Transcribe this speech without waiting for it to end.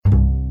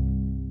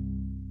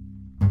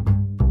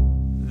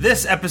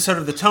This episode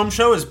of The Tome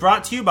Show is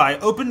brought to you by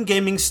Open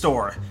Gaming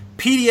Store.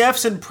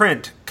 PDFs and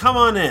print. Come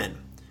on in.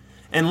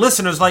 And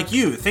listeners like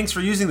you, thanks for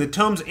using the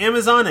Tome's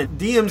Amazon and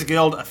DM's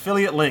Guild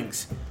affiliate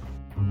links.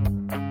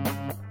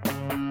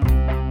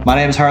 My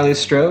name is Harley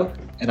Stroh,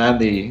 and I'm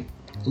the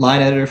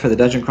line editor for the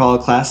Dungeon Crawler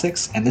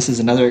Classics, and this is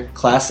another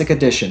classic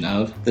edition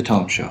of The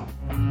Tome Show.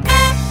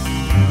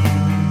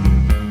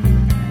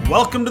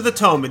 Welcome to The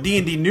Tome, a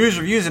D&D news,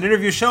 reviews, and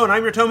interview show, and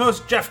I'm your Tome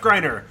host, Jeff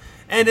Greiner.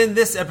 And in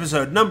this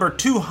episode, number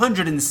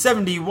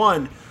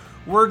 271,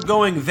 we're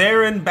going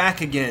there and back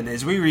again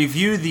as we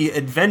review the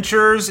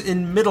Adventures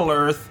in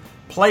Middle-earth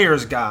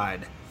Player's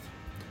Guide.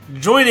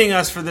 Joining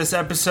us for this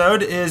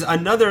episode is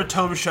another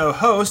Tome Show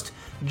host,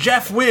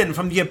 Jeff Wynn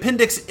from the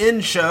Appendix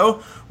N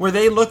Show, where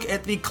they look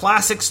at the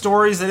classic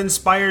stories that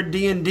inspired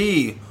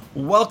D&D.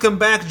 Welcome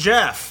back,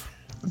 Jeff.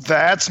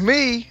 That's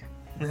me.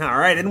 All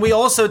right, and we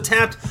also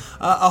tapped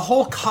a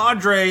whole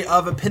cadre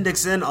of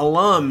Appendix N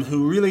alum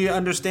who really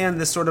understand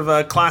this sort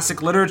of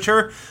classic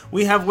literature.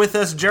 We have with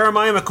us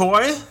Jeremiah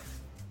McCoy.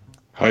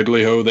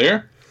 Hidely ho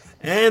there.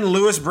 And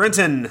Lewis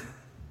Brinton.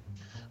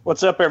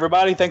 What's up,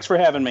 everybody? Thanks for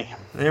having me.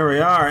 There we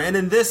are. And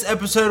in this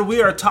episode,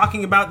 we are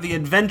talking about the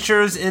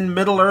Adventures in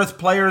Middle-earth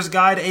Player's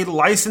Guide, a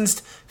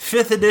licensed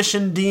 5th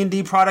edition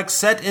D&D product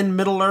set in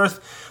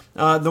Middle-earth,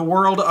 the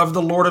world of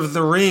the Lord of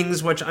the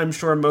Rings, which I'm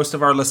sure most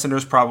of our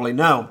listeners probably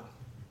know.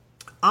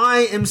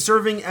 I am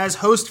serving as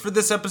host for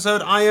this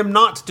episode. I am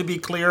not, to be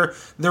clear,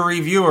 the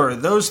reviewer.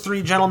 Those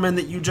three gentlemen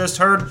that you just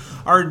heard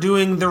are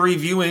doing the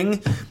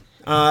reviewing,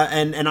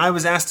 and I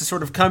was asked to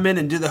sort of come in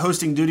and do the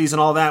hosting duties and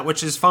all that,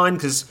 which is fine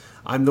because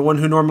I'm the one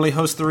who normally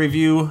hosts the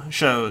review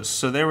shows.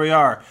 So there we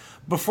are.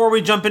 Before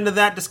we jump into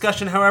that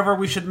discussion, however,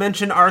 we should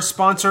mention our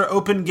sponsor,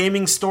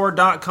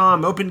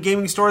 OpenGamingStore.com. Open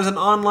Gaming Store is an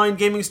online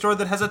gaming store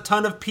that has a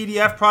ton of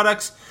PDF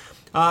products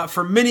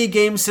for many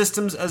game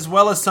systems, as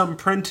well as some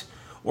print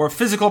or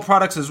physical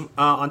products.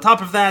 On top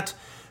of that,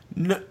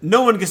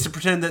 no one gets to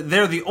pretend that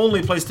they're the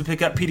only place to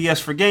pick up PDFs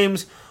for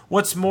games.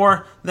 What's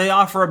more, they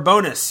offer a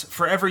bonus.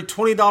 For every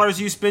 $20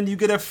 you spend, you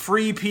get a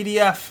free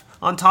PDF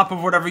on top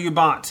of whatever you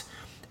bought.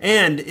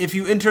 And if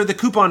you enter the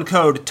coupon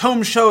code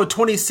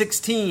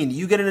TOMESHOW2016,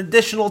 you get an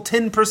additional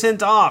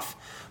 10% off.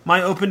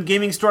 My Open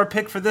Gaming Store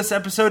pick for this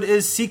episode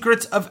is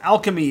Secrets of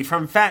Alchemy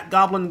from Fat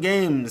Goblin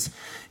Games.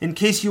 In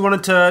case you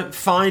wanted to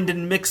find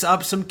and mix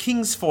up some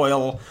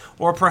Kingsfoil,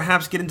 or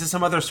perhaps get into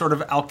some other sort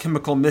of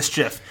alchemical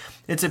mischief.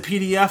 It's a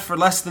PDF for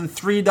less than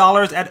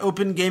 $3 at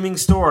Open Gaming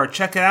Store.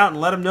 Check it out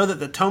and let them know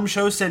that the Tome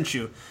Show sent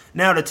you.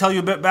 Now, to tell you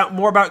a bit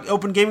more about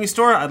Open Gaming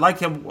Store, I'd like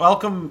to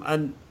welcome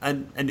an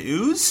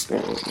ooze.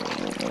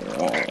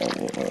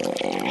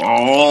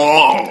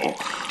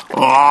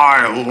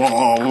 I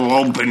love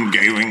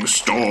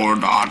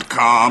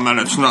OpenGamingStore.com, and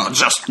it's not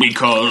just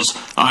because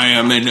I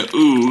am an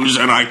ooze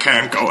and I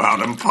can't go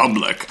out in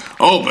public.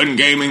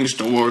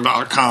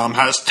 OpenGamingStore.com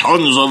has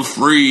tons of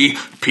free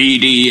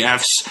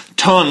PDFs,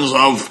 tons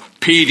of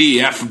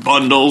PDF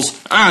bundles,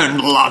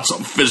 and lots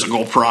of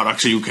physical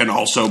products you can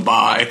also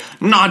buy.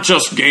 Not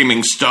just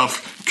gaming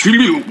stuff,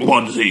 cute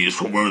onesies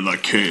for the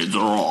kids.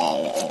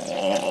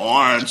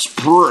 Oh, it's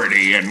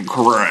pretty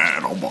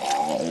incredible.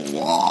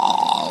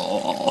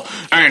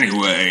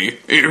 Anyway,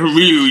 if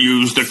you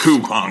use the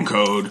coupon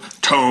code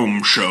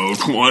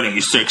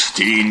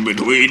TOMESHOW2016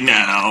 between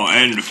now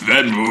and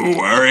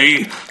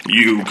February,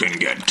 you can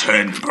get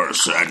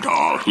 10%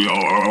 off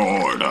your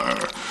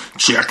order.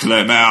 Check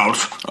them out,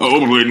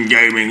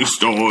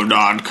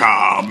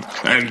 OpenGamingStore.com,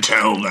 and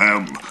tell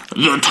them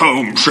the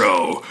Tome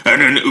Show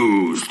and an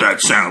ooze that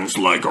sounds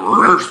like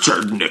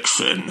Richard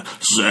Nixon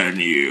sent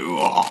you.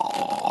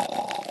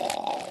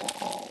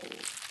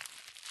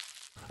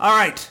 All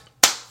right,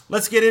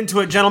 let's get into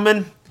it,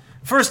 gentlemen.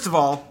 First of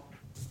all,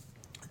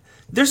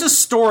 there's a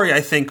story,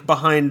 I think,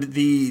 behind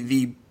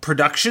the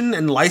production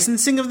and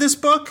licensing of this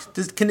book.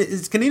 Can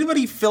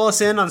anybody fill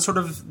us in on sort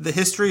of the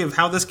history of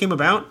how this came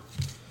about?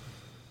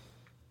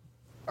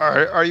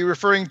 Are you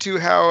referring to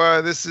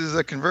how this is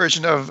a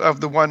conversion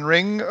of the One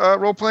Ring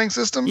role-playing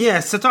system?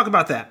 Yes, so talk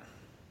about that.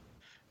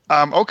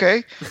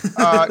 Okay.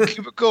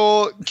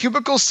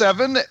 Cubicle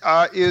 7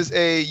 is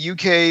a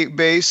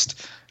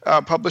UK-based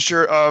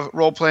publisher of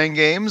role-playing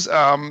games.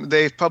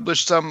 They've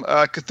published some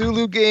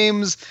Cthulhu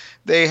games.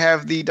 They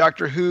have the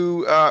Doctor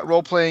Who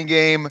role-playing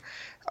game.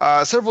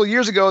 Several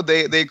years ago,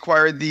 they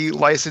acquired the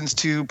license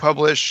to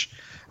publish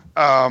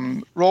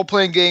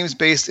role-playing games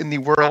based in the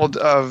world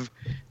of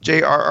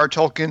J.R.R.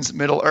 Tolkien's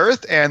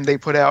Middle-earth, and they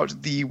put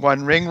out the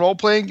One Ring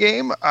role-playing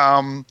game.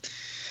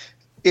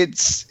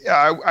 It's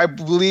I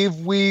believe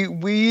we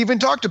even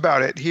talked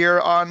about it here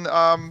on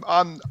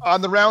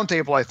the round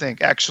table, I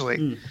think,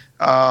 actually.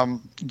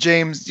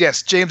 James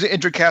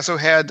Introcaso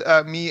had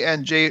me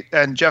and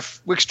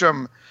Jeff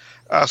Wickstrom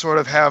sort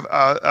of have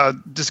a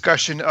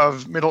discussion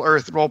of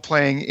Middle-earth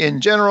role-playing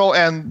in general,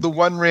 and the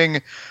One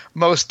Ring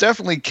most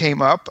definitely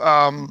came up.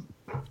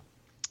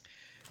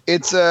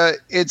 It's a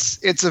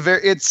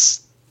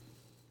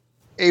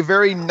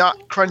very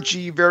not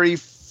crunchy, very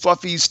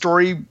fluffy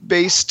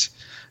story-based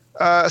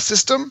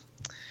system.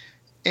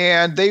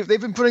 and they've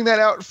been putting that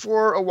out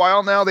for a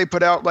while now. They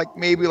put out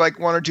maybe 1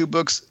 or 2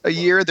 books a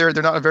year. They're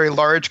not a very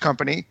large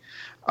company,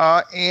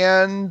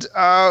 and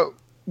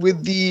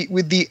with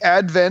the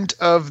advent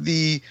of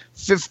the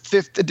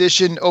fifth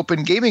edition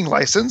Open Gaming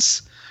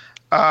license,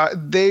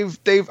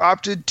 they've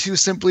opted to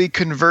simply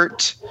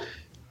convert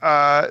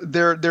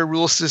their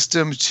rule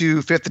system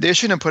to 5th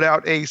edition and put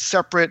out a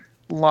separate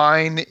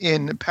line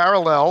in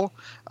parallel,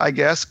 I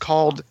guess,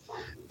 called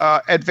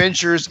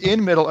Adventures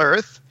in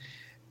Middle-earth.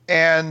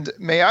 And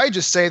may I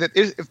just say that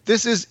if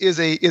this is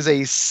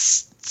a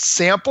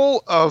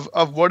sample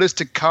of what is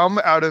to come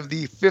out of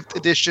the 5th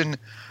edition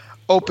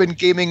Open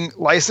Gaming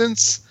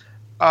license,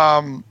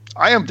 I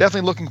am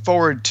definitely looking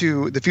forward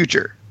to the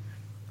future.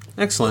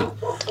 Excellent.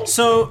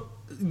 So,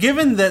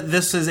 given that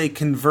this is a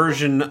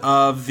conversion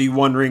of the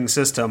One Ring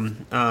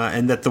system,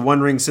 and that the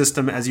One Ring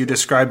system, as you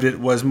described it,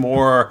 was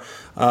more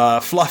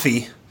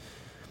fluffy,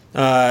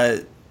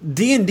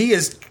 D&D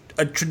is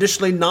a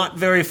traditionally not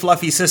very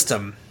fluffy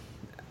system.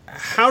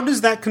 How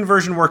does that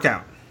conversion work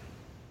out?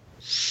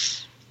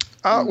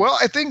 Well,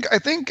 I think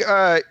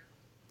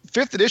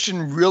 5th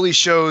edition really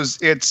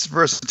shows its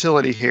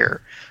versatility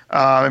here.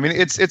 I mean,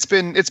 it's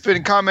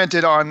been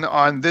commented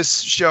on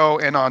this show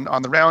and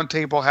on the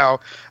roundtable how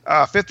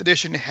 5th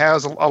edition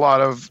has a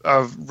lot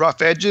of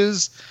rough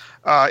edges.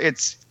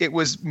 It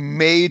was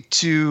made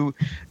to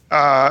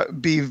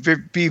be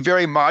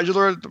very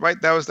modular,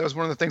 right? That was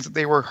one of the things that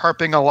they were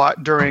harping a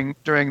lot during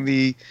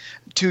the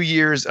 2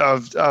 years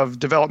of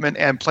development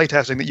and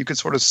playtesting, that you could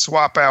sort of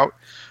swap out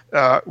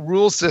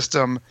rule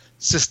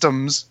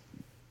systems.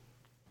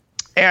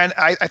 And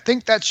I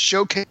think that's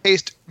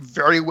showcased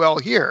very well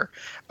here.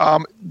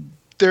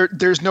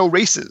 There's no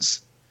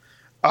races.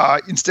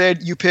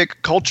 Instead, you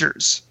pick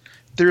cultures.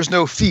 There's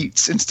no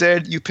feats.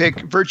 Instead, you pick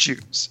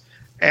virtues.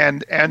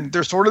 And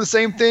they're sort of the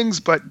same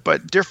things, but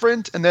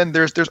different. And then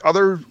there's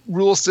other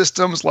rule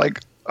systems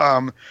like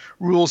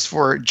rules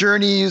for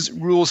journeys,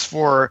 rules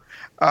for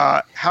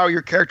how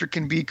your character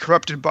can be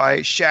corrupted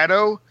by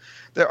shadow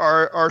that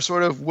are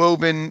sort of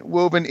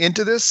woven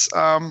into this.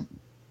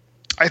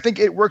 I think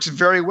it works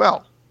very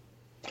well.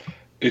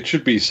 It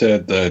should be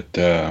said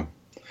that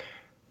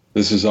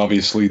this is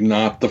obviously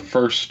not the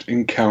first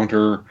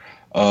encounter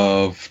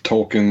of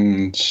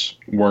Tolkien's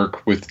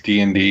work with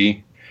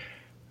D&D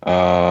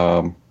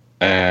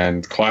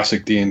and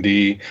classic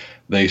D&D.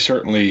 They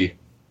certainly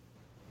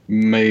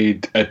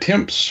made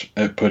attempts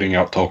at putting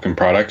out Tolkien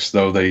products,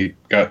 though they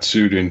got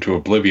sued into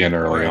oblivion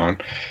early on.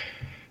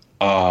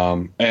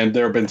 And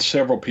there have been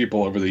several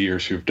people over the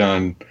years who've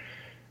done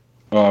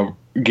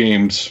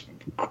games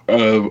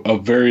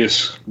of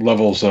various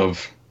levels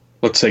of,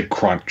 let's say,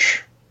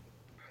 crunch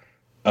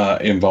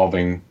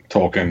involving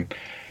Tolkien.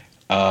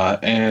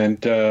 And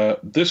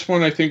this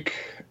one, I think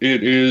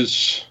it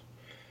is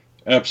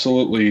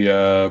absolutely,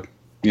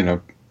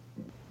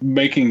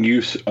 making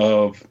use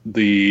of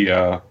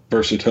the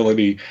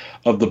versatility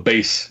of the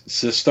base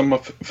system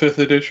of 5th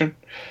edition.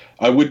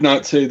 I would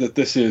not say that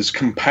this is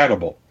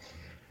compatible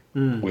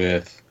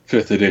with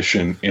 5th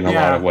edition in a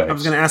lot of ways. I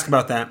was going to ask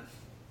about that.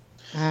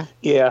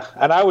 Yeah,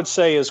 and I would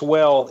say as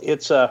well,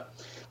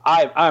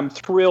 I'm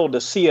thrilled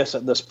to see us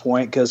at this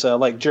point because,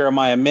 like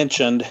Jeremiah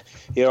mentioned,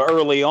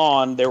 early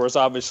on there was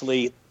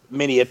obviously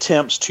many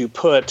attempts to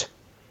put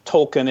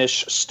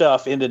Tolkien-ish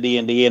stuff into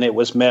D&D, and it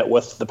was met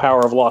with the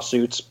power of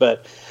lawsuits.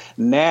 But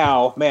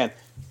now, man,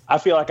 I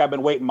feel like I've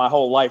been waiting my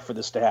whole life for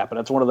this to happen.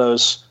 It's one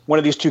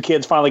of these two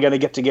kids finally going to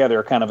get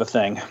together, kind of a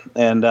thing,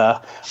 and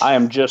I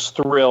am just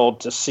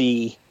thrilled to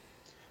see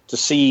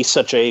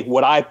such a,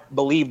 what I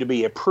believe to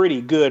be a pretty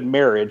good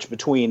marriage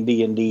between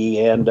D&D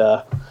and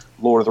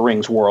Lord of the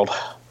Rings world.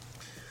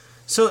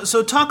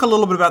 So talk a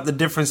little bit about the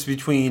difference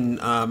between,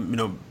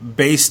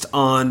 based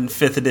on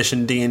 5th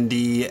edition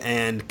D&D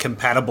and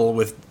compatible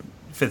with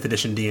 5th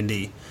edition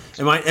D&D.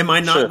 Am I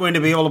not going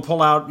to be able to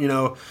pull out,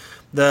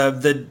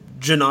 the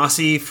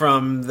Genasi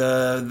from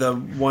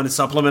the one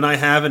supplement I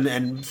have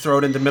and throw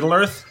it into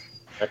Middle-earth?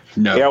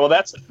 No. Yeah, well,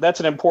 that's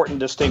an important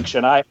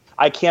distinction.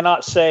 I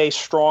cannot say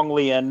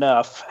strongly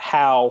enough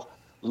how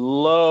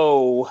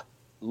low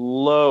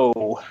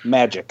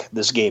magic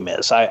this game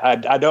is.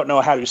 I don't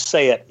know how to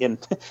say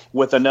it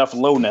with enough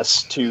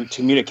lowness to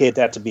communicate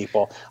that to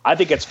people. I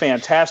think it's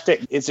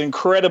fantastic. It's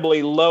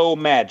incredibly low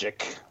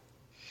magic,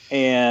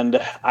 and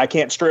I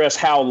can't stress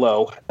how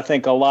low. I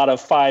think a lot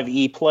of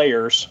 5e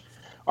players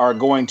are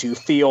going to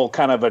feel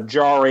kind of a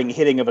jarring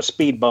hitting of a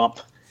speed bump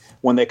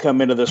when they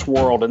come into this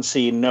world and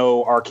see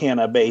no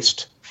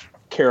Arcana-based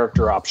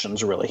character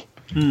options, really.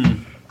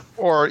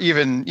 Or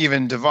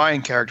even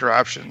divine character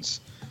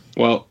options.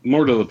 Well,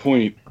 more to the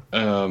point,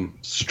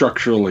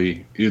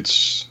 structurally,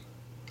 it's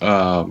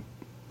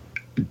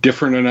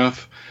different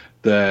enough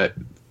that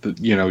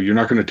you're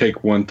not going to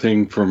take one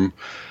thing from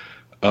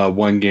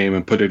one game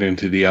and put it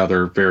into the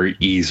other very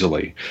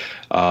easily.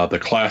 The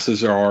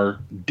classes are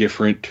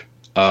different.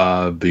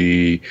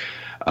 The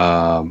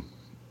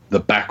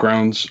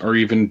backgrounds are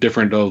even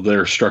different, though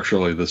they're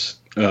structurally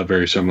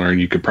very similar. And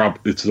you could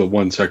it's the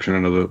one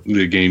section of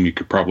the game you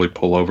could probably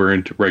pull over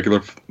into regular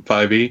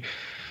 5e.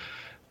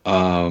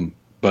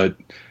 But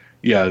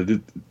yeah,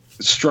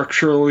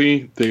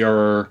 structurally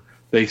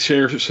they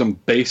share some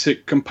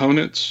basic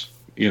components.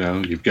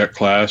 You've got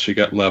class, you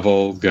got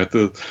level, you've got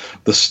the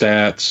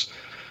stats,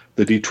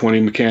 the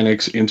D20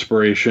 mechanics,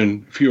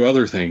 inspiration, a few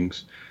other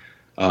things,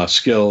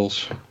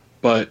 skills.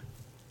 But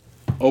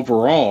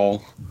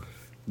overall,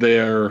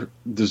 their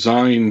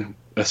design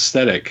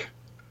aesthetic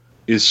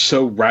is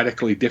so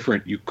radically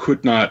different, you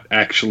could not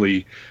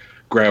actually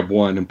grab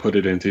one and put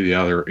it into the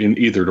other in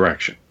either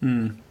direction.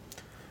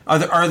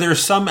 Are there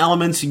some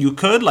elements you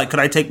could? Like, could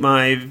I take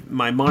my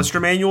monster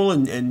manual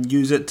and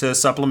use it to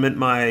supplement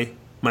my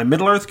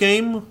Middle-earth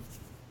game?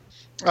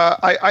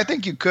 I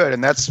think you could,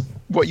 and that's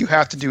what you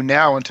have to do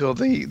now until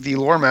the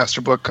Lore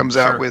Master book comes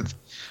out with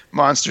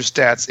monster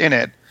stats in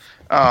it.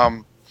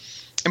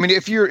 I mean,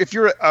 if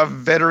you're a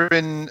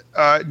veteran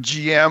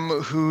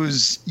GM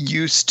who's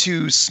used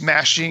to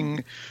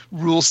smashing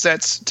rule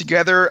sets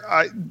together,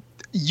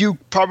 you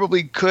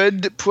probably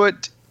could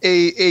put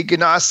a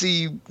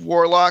Genasi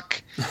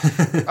warlock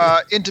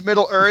into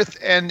Middle Earth,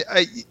 and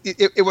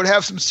it would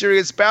have some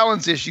serious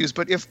balance issues.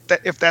 But if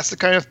that's the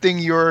kind of thing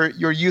you're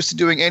used to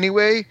doing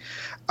anyway,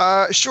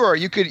 sure,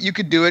 you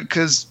could do it,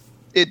 because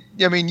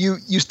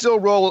you still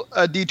roll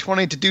a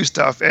d20 to do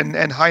stuff,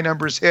 and high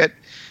numbers hit,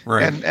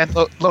 right, and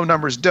low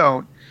numbers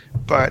don't.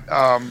 But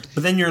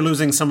then you're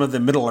losing some of the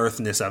Middle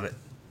Earthness of it.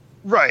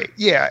 Right.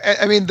 Yeah.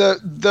 I mean,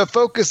 the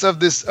focus of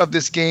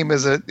this game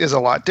is a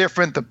lot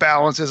different. The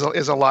balance is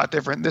a lot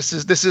different. This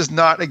is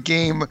not a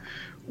game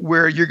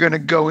where you're going to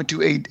go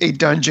into a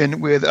dungeon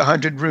with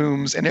 100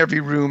 rooms and every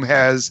room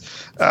has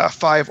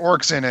 5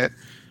 orcs in it.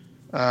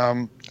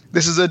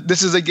 This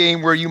is a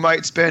game where you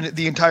might spend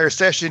the entire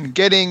session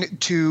getting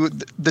to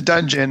the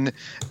dungeon,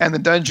 and the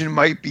dungeon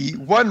might be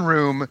one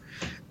room,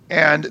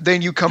 and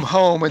then you come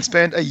home and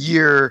spend a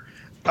year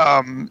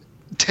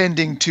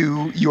tending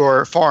to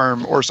your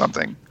farm or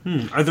something.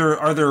 Are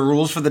there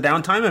rules for the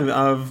downtime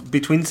of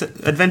between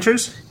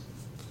adventures?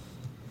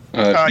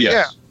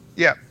 Yes.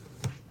 Yeah.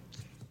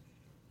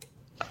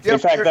 In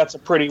fact, that's a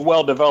pretty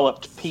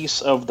well-developed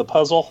piece of the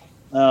puzzle.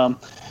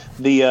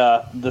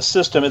 The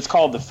system, it's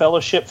called the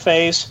Fellowship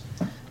Phase,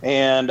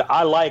 and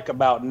I like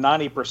about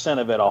 90%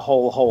 of it a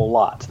whole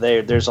lot.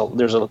 There's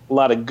a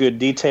lot of good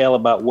detail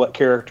about what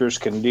characters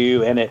can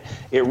do, and it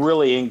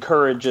really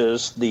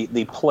encourages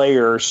the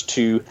players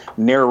to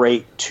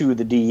narrate to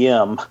the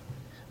DM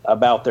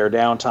about their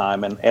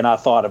downtime, and I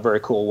thought a very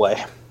cool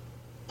way.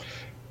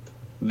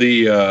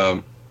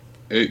 You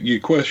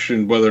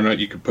questioned whether or not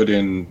you could put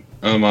in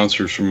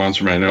monsters from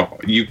Monster Manual.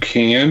 You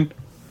can,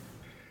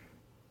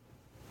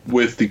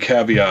 with the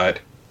caveat,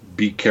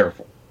 be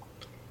careful.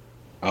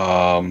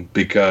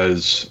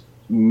 Because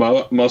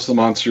most of the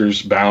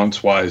monsters,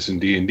 balance-wise in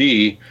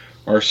D&D,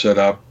 are set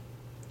up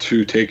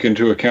to take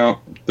into account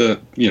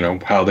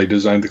how they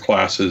designed the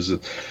classes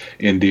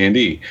in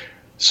D&D.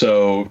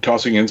 So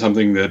tossing in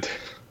something that,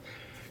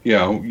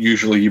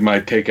 usually you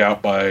might take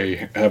out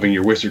by having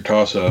your wizard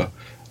toss a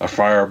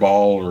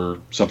fireball or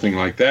something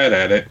like that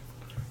at it,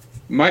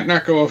 might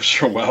not go over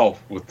so well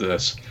with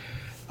this.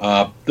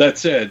 That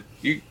said,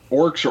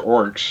 orcs are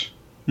orcs,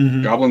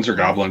 goblins are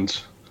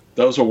goblins.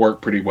 Those will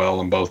work pretty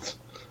well in both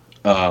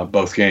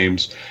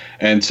games.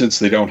 And since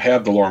they don't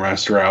have the Lore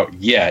Master out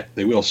yet,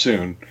 they will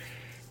soon.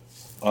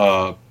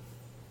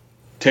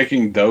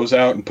 Taking those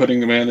out and putting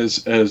them in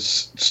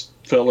as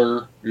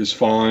filler is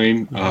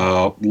fine.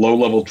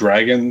 Low-level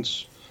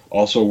dragons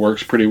also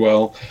works pretty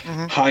well.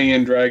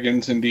 High-end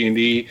dragons in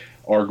D&D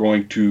are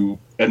going to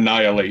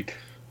annihilate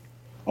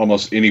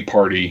almost any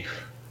party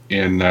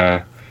in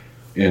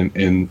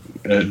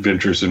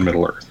Adventures in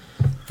Middle-earth.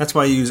 That's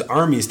why you use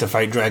armies to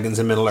fight dragons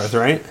in Middle-earth,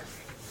 right?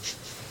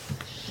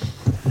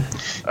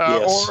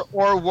 Yes.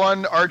 Or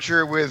one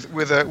archer with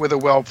a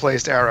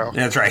well-placed arrow.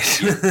 That's right.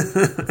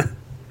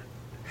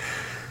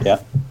 Yeah.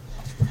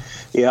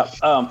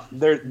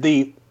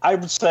 I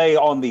would say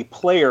on the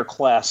player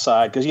class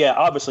side, because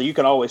obviously you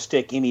can always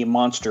stick any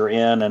monster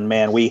in, and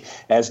man, we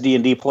as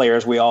D&D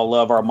players, we all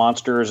love our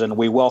monsters, and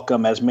we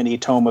welcome as many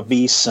Tome of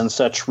Beasts and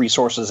such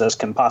resources as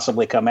can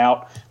possibly come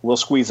out. We'll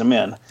squeeze them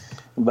in.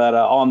 But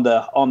on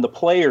the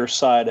player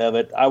side of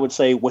it, I would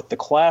say with the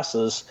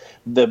classes,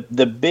 the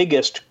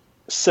biggest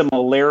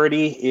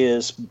similarity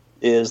is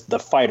the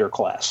fighter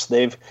class.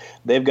 They've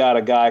got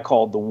a guy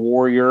called the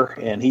Warrior,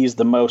 and he's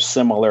the most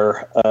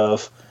similar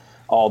of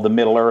all the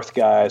Middle Earth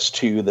guys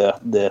to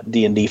the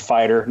D&D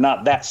fighter.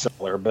 Not that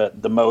similar,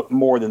 but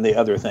more than the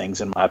other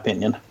things, in my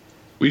opinion.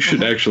 We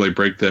should actually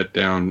break that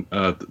down.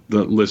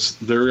 The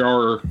list. There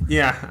are.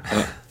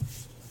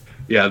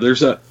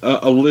 There's a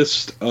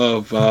list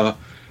of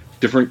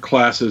different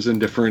classes and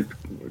different,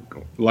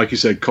 like you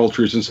said,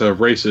 cultures instead of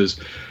races.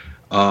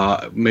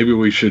 Maybe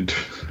we should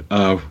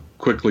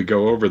quickly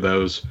go over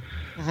those.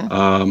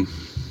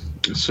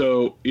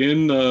 So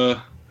in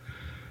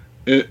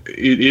it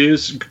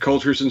is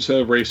cultures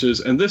instead of races,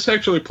 and this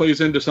actually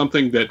plays into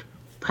something that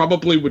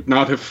probably would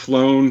not have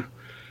flown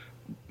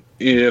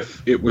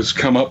if it was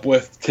come up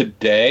with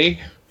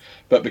today,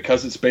 but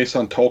because it's based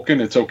on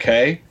Tolkien, it's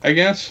okay, I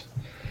guess.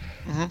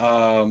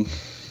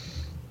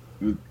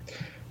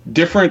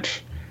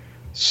 different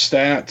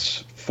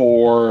stats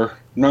for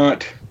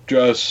not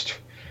just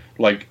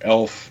like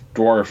elf,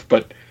 dwarf,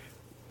 but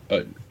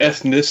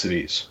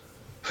ethnicities.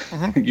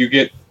 Mm-hmm. You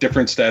get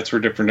different stats for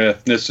different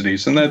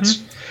ethnicities, and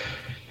that's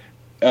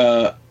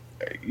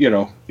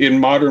in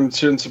modern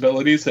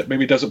sensibilities that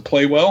maybe doesn't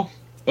play well,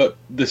 but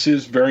this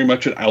is very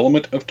much an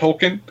element of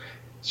Tolkien,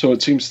 so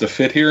it seems to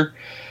fit here.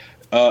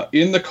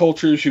 In the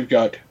cultures, you've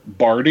got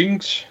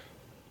Bardings,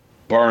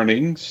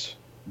 Barnings,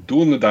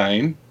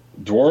 Dunedain,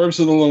 Dwarves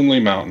of the Lonely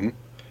Mountain,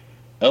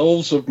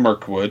 Elves of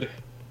Mirkwood,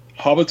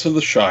 Hobbits of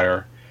the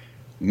Shire,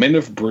 Men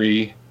of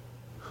Bree,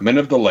 Men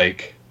of the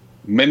Lake,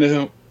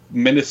 Minas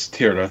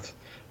Tirith,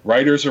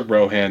 Riders of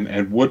Rohan,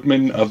 and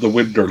Woodmen of the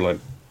Winterland.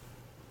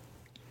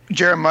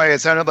 Jeremiah,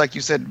 it sounded like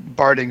you said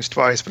Bardings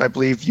twice, but I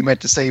believe you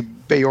meant to say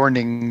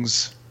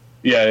Beornings.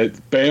 Yeah,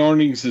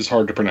 Beornings is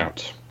hard to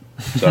pronounce.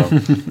 So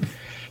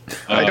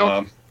I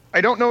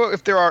don't know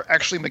if there are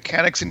actually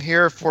mechanics in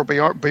here for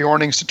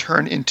Beornings to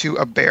turn into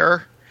a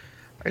bear.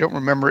 I don't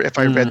remember if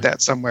I read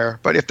that somewhere,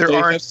 but if there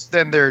aren't,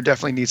 then there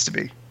definitely needs to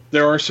be.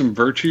 There are some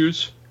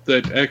virtues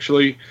that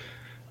actually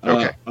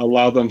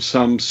allow them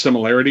some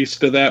similarities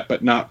to that,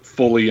 but not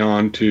fully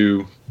on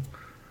to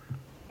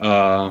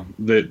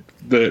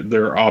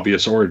their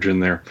obvious origin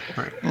there.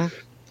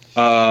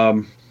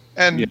 Right.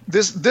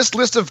 This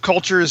list of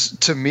cultures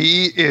to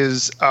me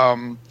is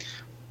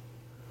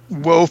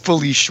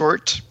woefully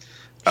short.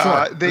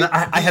 Sure.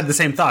 I had the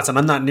same thoughts, and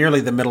I'm not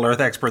nearly the Middle-earth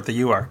expert that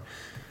you are.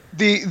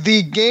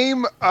 The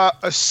game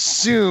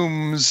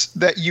assumes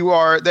that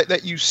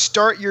you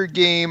start your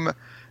game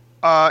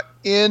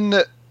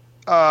in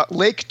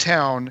Lake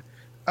Town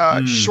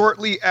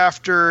shortly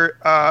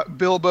after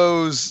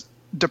Bilbo's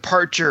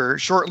departure,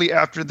 shortly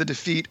after the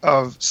defeat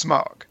of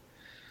Smaug.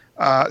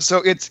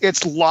 So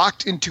it's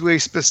locked into a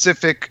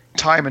specific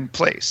time and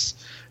place,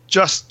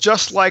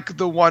 just like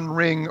the One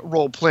Ring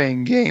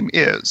role-playing game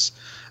is.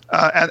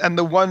 And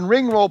the One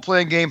Ring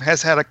role-playing game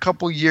has had a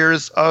couple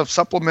years of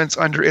supplements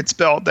under its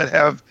belt that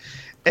have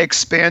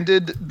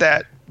expanded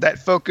that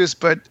focus,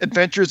 but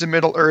Adventures in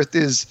Middle-earth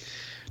is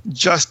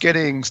just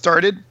getting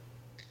started.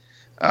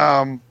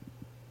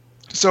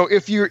 So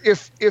if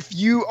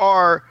you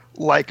are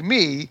like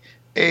me,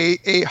 a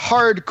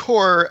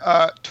hardcore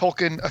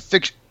Tolkien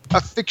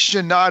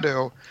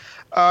aficionado,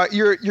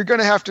 you're going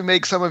to have to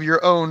make some of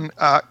your own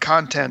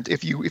content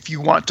if you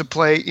want to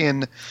play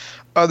in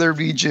other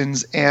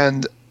regions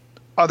and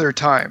other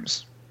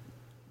times.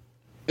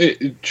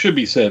 It should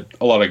be said,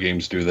 a lot of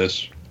games do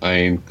this. I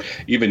mean,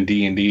 even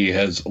D&D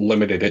has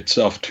limited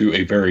itself to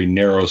a very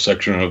narrow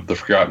section of the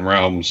Forgotten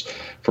Realms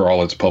for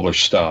all its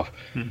published stuff.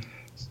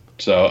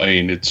 So, I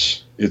mean,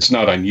 it's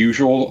not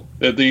unusual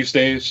these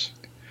days.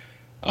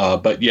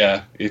 But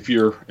yeah, if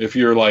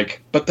you're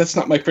like, but that's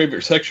not my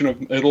favorite section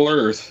of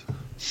Middle-earth,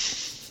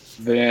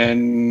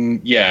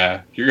 then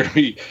yeah, you're gonna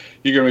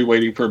be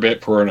waiting for a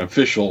bit for an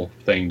official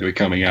thing to be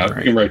coming out. Right.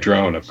 You can write your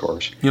own, of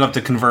course. You'll have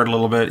to convert a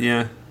little bit,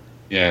 yeah.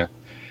 Yeah.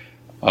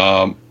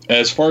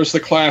 As far as the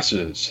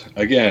classes,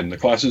 again, the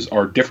classes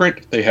are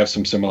different. They have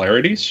some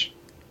similarities.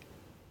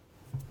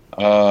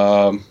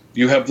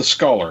 You have the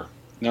Scholar.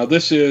 Now,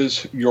 this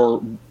is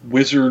your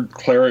wizard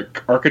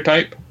cleric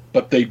archetype,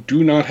 but they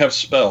do not have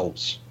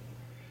spells.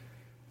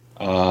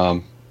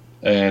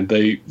 And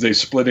they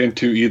split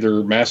into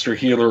either Master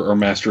Healer or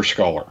Master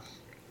Scholar.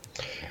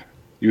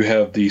 You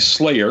have the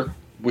Slayer,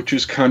 which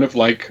is kind of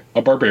like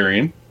a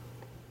barbarian.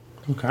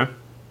 Okay.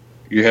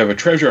 You have a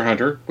Treasure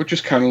Hunter, which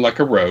is kind of like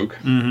a rogue.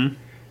 Mm-hmm.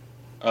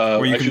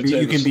 Where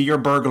you can be your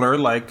burglar,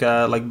 like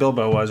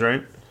Bilbo was,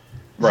 right?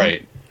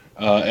 Right.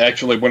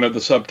 Actually, one of the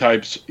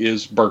subtypes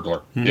is burglar.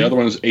 Mm-hmm. The other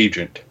one is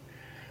agent.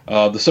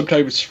 The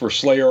subtypes for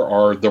Slayer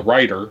are the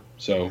Rider,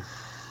 so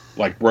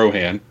like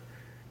Rohan,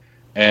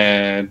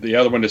 and the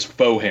other one is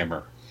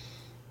Foehammer.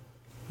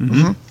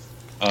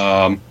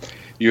 Mm-hmm.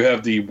 You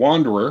have the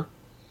Wanderer,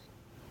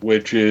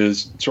 which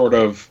is sort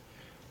of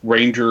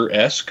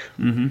Ranger-esque.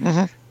 Mm-hmm.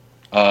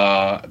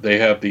 Mm-hmm. They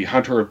have the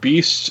Hunter of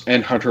Beasts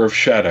and Hunter of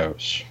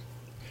Shadows.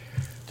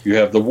 You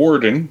have the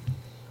Warden,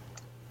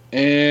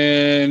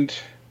 and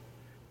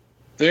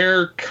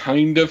they're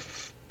kind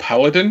of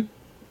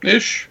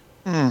Paladin-ish,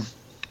 I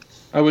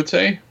would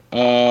say.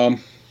 And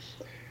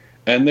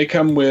they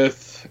come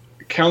with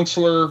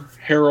Counselor,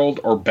 Herald,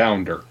 or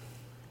Bounder.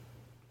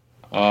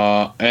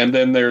 And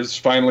then there's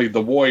finally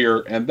the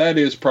Warrior, and that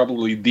is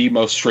probably the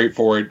most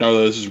straightforward.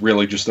 No, this is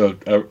really just a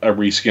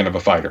reskin of a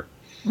fighter.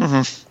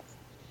 Mm-hmm.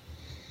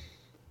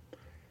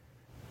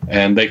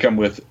 And they come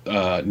with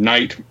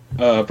Knight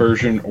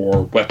version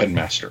or Weapon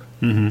Master.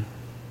 Mm-hmm.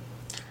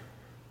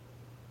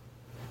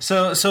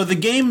 So the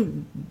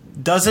game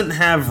doesn't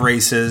have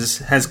races,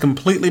 has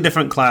completely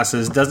different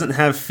classes, doesn't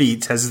have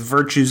feats, has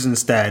virtues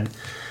instead.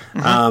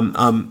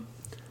 Mm-hmm.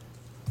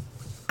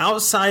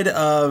 Outside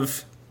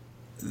of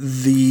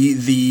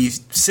the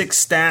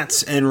 6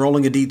 stats and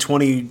rolling a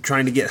d20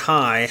 trying to get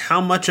high,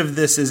 how much of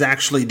this is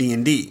actually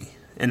D&D?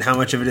 And how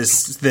much of it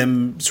is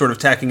them sort of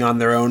tacking on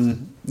their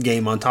own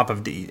game on top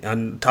of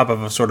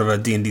a sort of a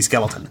D&D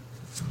skeleton?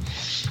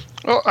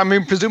 Well, I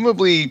mean,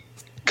 presumably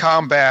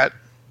combat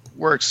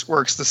works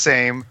the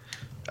same.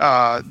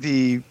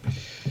 The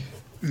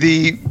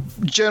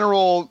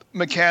general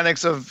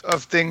mechanics of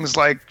things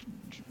like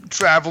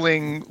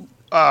traveling,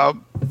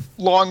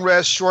 long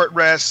rest, short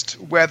rest,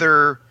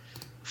 weather,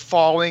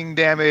 falling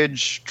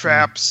damage,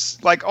 traps,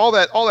 like all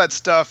that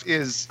stuff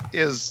is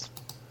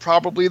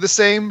probably the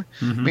same.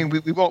 I mean,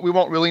 we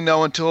won't really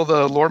know until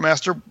the Lore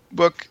Master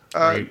book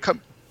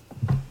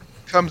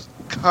comes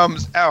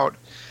out.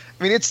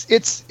 I mean,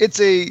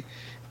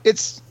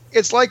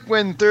 it's like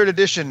when third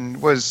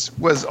edition was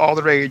all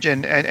the rage,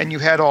 and you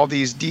had all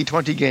these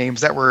D20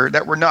 games that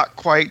were not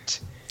quite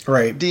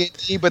right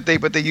D&D, but they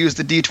used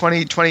the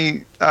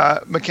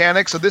D20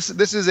 mechanics. So this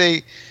is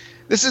a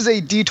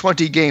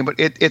D20 game, but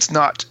it's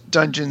not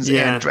Dungeons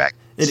and Dragons.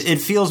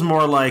 It feels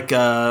more like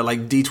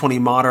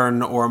D20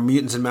 Modern or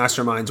Mutants and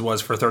Masterminds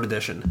was for third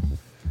edition,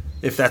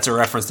 if that's a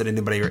reference that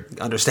anybody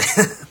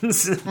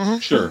understands.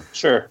 Sure.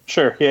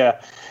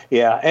 Yeah.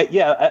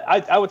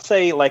 I would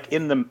say, like,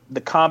 in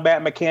the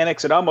combat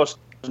mechanics, it almost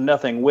does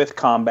nothing with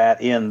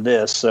combat in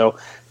this. So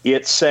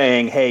it's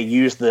saying, hey,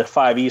 use the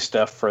 5e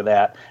stuff for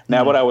that.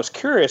 Now, what I was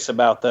curious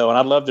about, though, and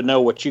I'd love to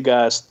know what you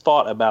guys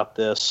thought about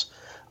this,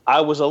 I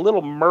was a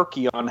little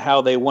murky on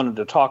how they wanted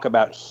to talk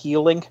about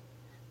healing,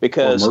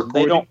 because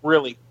they don't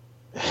really.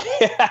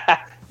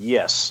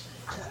 Yes.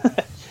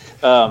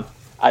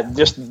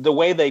 Just the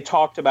way they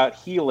talked about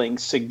healing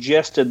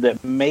suggested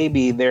that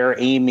maybe they're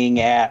aiming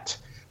at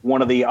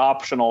one of the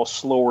optional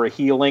slower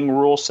healing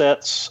rule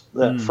sets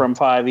from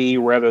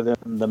 5e rather than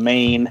the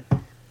main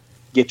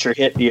do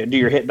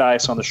your hit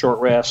dice on the short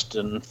rest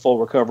and full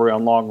recovery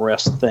on long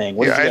rest thing.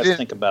 What did you guys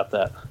think about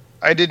that?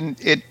 I didn't.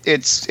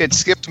 It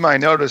skipped my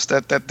notice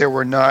that there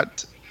were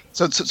not.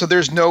 So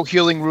there's no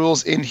healing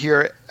rules in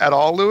here at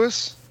all,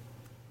 Lewis?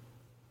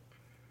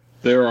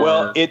 There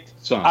are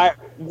some.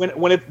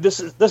 This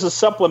is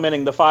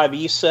supplementing the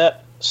 5e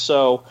set,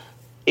 so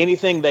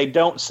anything they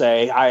don't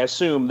say, I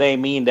assume they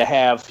mean to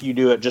have you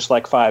do it just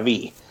like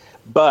 5e.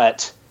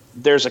 But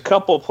there's a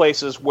couple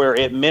places where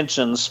it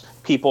mentions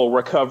people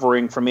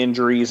recovering from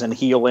injuries and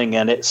healing,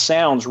 and it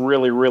sounds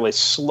really, really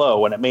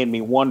slow, and it made me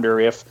wonder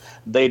if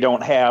they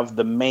don't have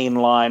the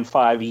mainline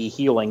 5e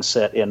healing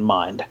set in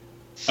mind.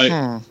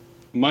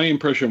 My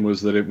impression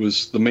was that it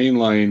was the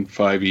mainline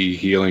 5e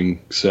healing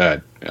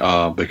set,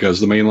 because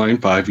the mainline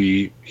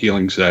 5e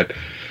healing set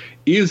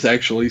is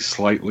actually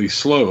slightly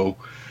slow.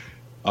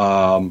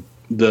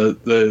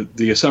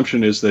 The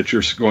assumption is that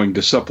you're going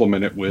to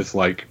supplement it with,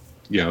 like,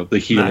 the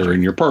healer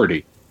in your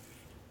party.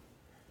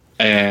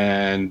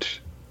 And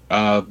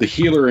the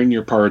healer in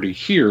your party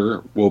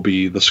here will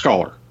be the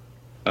scholar,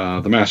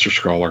 the master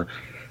scholar.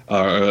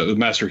 The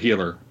master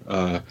healer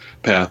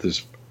path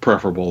is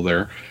preferable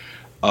there.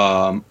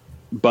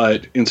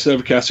 But instead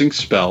of casting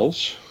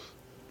spells,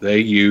 they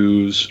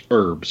use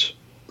herbs.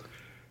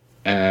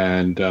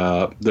 And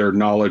their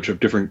knowledge of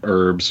different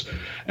herbs,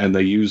 and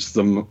they use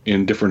them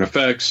in different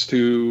effects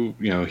to,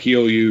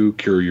 heal you,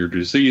 cure your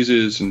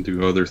diseases, and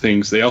do other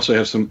things. They also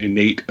have some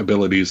innate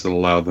abilities that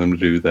allow them to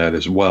do that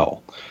as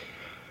well.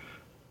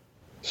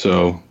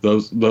 So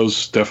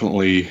those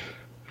definitely,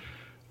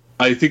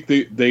 I think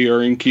they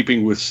are in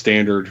keeping with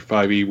standard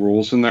 5e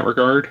rules in that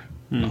regard.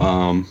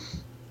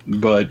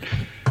 But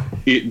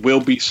it will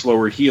be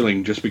slower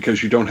healing just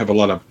because you don't have a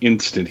lot of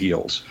instant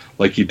heals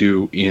like you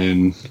do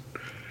in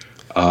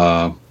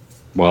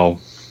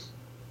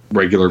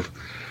regular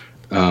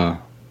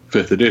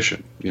 5th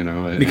edition,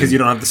 because you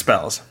don't have the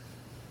spells.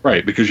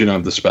 Right, because you don't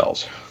have the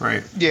spells.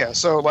 Right. Yeah,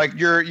 so like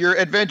your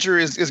adventure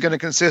is going to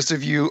consist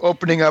of you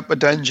opening up a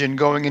dungeon,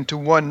 going into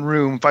one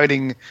room,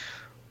 fighting,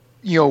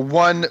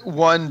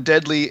 one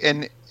deadly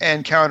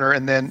encounter,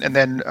 and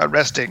then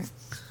resting.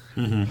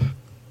 Mm-hmm.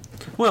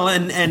 Well,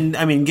 and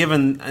I mean,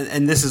 given,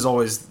 and this is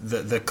always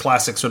the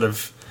classic sort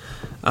of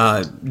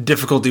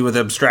difficulty with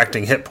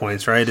abstracting hit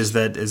points, right? Is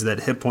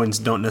that hit points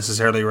don't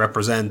necessarily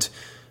represent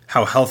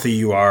how healthy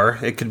you are.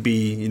 It could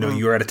be,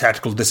 you're at a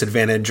tactical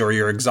disadvantage or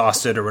you're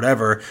exhausted or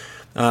whatever.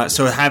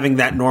 So having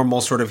that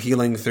normal sort of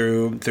healing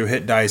through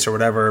hit dice or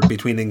whatever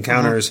between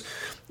encounters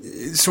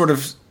sort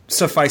of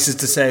suffices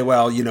to say,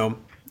 well,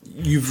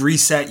 you've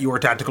reset your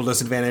tactical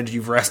disadvantage,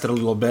 you've rested a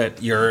little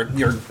bit, you're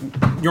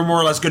more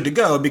or less good to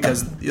go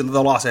because the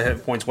loss of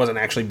hit points wasn't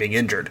actually being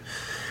injured.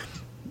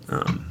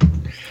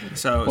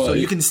 So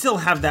you can still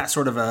have that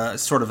sort of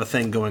a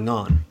thing going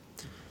on.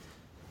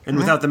 And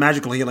without the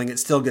magical healing, it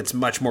still gets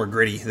much more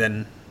gritty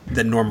than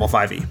normal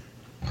 5e.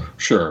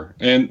 Sure.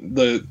 And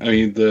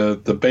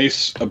the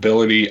base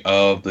ability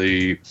of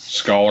the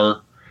scholar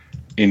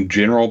in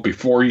general,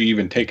 before you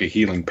even take a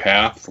healing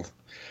path,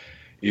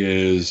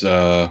 is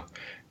when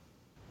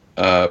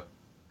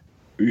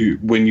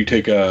you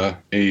take a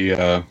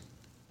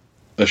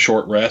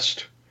short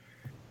rest,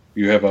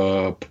 you have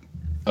a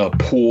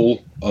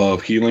pool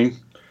of healing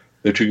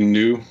that you can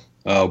do,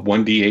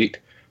 1d8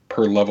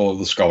 per level of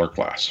the scholar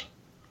class.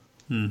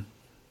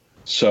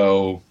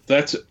 So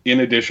that's in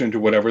addition to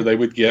whatever they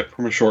would get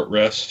from a short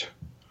rest,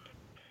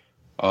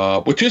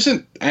 which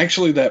isn't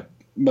actually that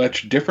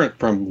much different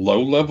from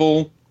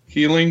low-level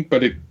healing,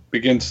 but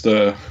begins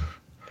to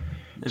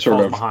It sort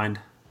falls of behind.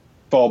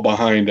 fall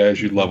behind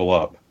as you level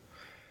up.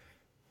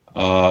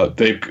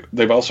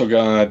 They've also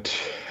got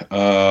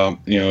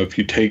if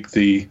you take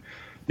the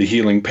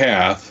healing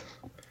path,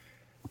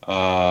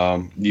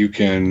 you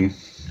can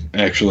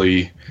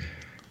actually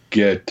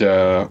get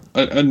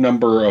a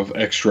number of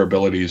extra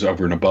abilities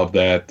over and above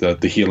that.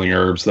 The healing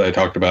herbs that I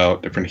talked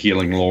about, different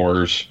healing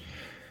lores,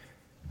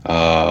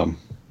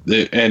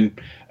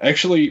 and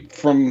actually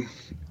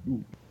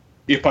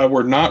if I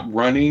were not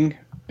running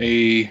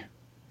a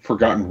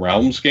Forgotten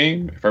Realms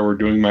game, if I were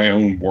doing my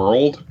own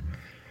world,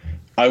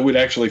 I would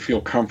actually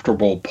feel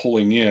comfortable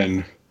pulling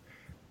in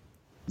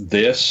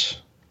this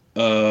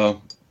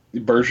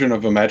version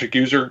of a magic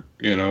user,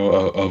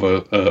 of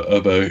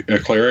a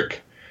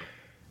cleric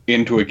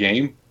into a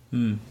game,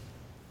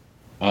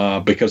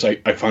 because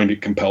I find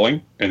it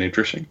compelling and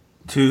interesting.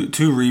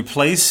 To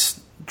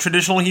replace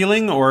traditional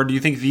healing, or do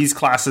you think these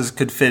classes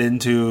could fit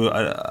into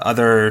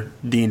other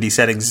D&D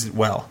settings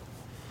well?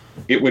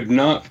 It would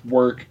not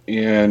work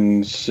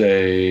in,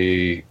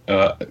 say,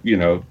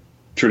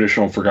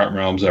 traditional Forgotten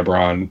Realms,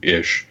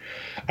 Eberron-ish.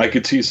 I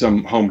could see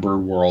some homebrew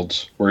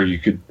worlds where you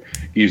could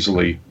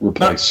easily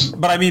replace.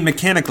 But I mean,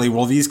 mechanically,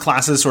 will these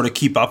classes sort of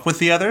keep up with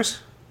the others?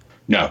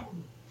 No.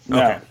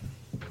 Okay.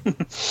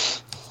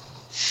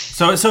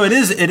 So it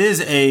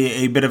is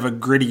a bit of a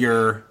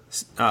grittier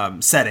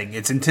setting.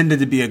 It's intended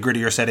to be a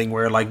grittier setting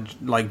where,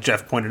 like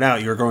Jeff pointed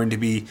out, you're going to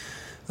be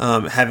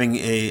having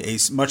a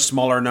much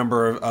smaller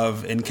number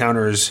of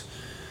encounters,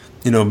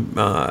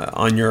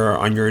 on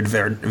your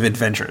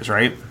adventures,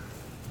 right?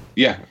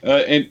 Yeah,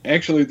 and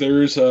actually,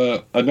 there's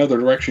another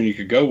direction you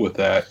could go with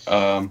that.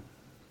 A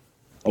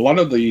lot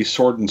of the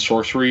sword and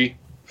sorcery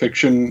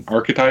fiction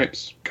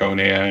archetypes,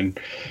 Conan,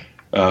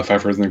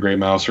 Fafhrd and the Grey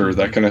Mouser,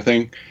 that kind of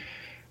thing,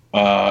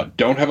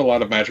 don't have a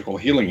lot of magical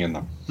healing in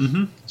them.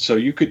 Mm-hmm. So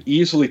you could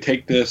easily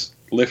take this,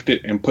 lift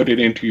it, and put it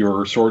into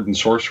your sword and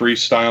sorcery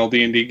style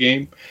D&D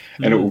game,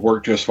 and it would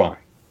work just fine.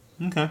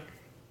 Okay.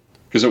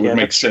 Because it would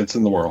make sense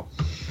in the world.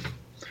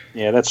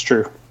 Yeah, that's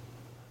true.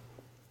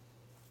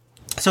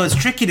 So it's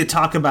tricky to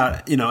talk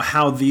about,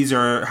 how these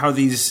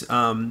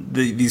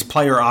these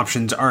player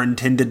options are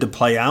intended to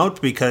play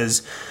out,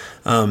 because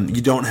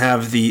you don't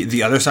have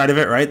the other side of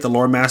it, right? The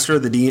lore master,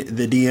 the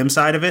DM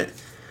side of it,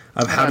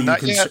 of how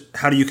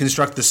do you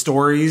construct the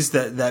stories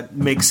that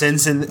make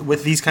sense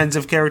with these kinds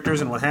of characters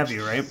and what have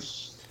you, right?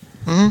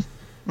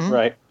 Mm-hmm. Mm-hmm.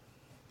 Right.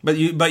 But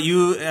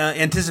you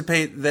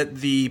anticipate that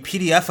the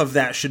PDF of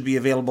that should be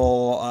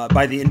available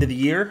by the end of the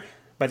year,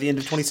 by the end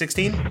of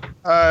 2016?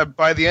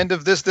 By the end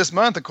of this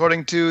month,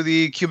 according to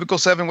the Cubicle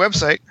 7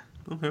 website.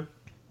 Okay.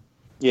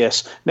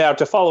 Yes. Now,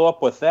 to follow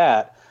up with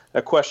that,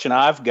 a question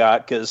I've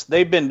got, because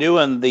they've been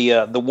doing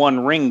the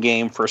One Ring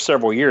game for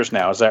several years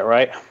now. Is that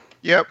right?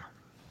 Yep.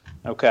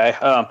 Okay.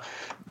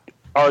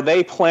 Are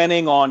they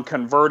planning on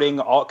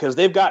converting all? Because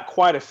they've got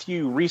quite a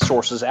few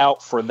resources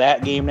out for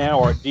that game now.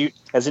 Or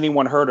has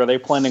anyone heard? Are they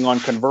planning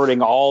on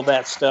converting all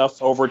that stuff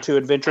over to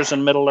Adventures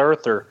in Middle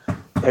Earth, or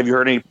have you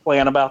heard any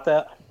plan about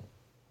that?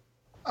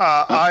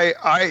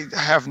 I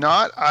have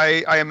not.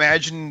 I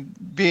imagine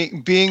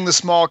being the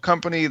small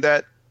company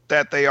that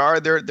they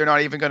are, they're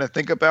not even going to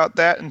think about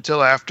that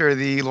until after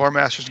the Lore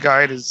Master's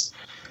Guide is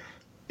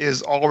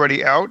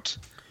already out.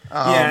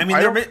 Yeah, I mean,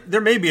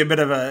 there may be a bit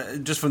of a,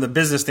 just from the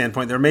business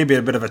standpoint, there may be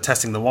a bit of a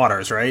testing the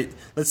waters, right?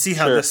 Let's see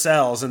how this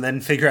sells, and then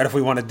figure out if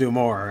we want to do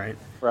more, right?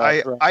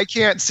 Right. I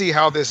can't see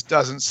how this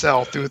doesn't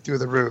sell through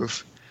the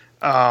roof.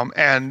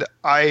 And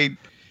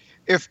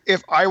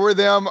if I were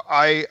them,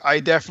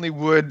 I definitely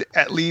would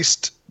at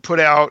least put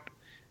out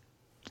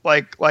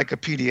like a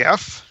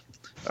PDF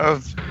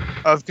of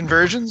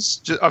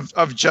conversions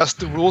of just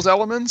the rules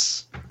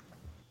elements.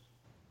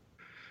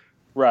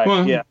 Right.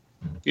 Well, yeah.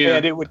 Yeah.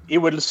 And it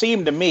would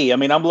seem to me, I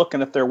mean, I'm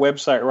looking at their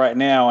website right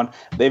now, and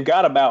they've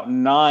got about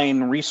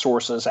 9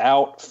 resources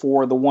out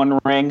for the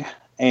One Ring,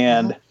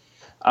 and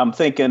I'm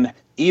thinking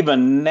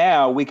even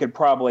now we could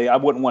probably, I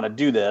wouldn't want to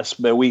do this,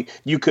 but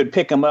you could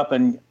pick them up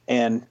and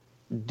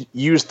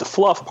use the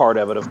fluff part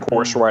of it, of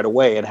course, right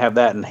away and have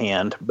that in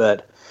hand,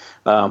 but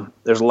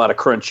there's a lot of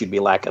crunch you'd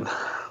be lacking.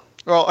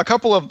 Well, a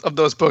couple of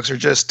those books are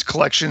just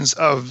collections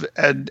of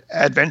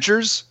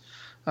adventures.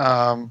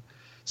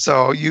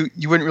 So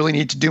you wouldn't really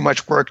need to do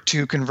much work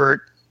to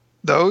convert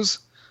those.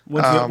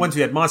 Once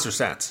you had monster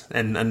stats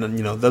and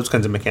those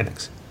kinds of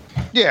mechanics.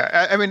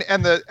 Yeah, I mean,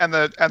 and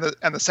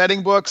the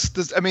setting books.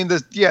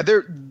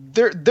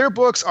 Their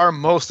books are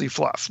mostly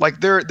fluff.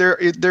 Like there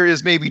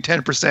is maybe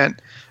 10%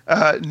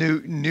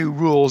 new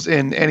rules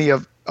in any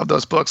of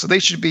those books, so they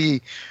should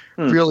be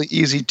really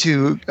easy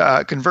to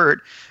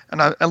convert.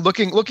 And I'm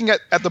looking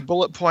at the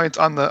bullet points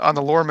on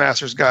the Lore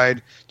Master's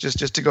Guide,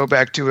 just to go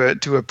back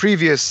to a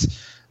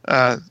previous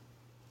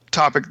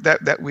topic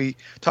that we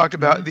talked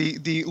about.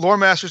 The Lore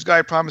Master's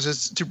Guide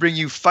promises to bring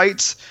you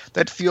fights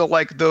that feel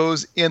like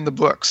those in the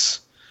books.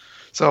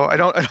 So I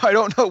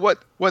don't know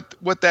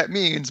what that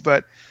means,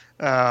 but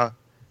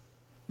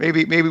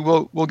maybe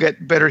we'll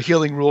get better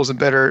healing rules and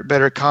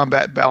better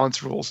combat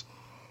balance rules.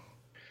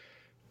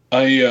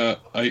 I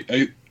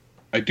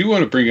I do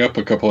want to bring up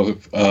a couple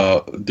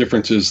of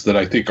differences that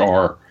I think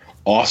are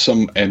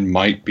awesome and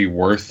might be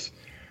worth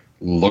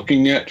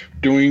looking at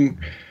doing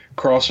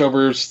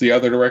crossovers the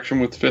other direction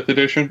with 5th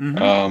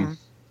edition.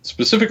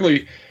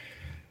 Specifically,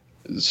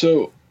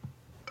 so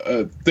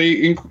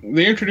they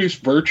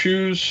introduced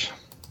virtues,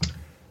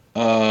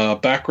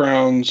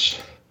 backgrounds,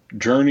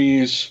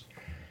 journeys,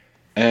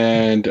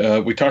 and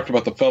we talked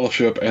about the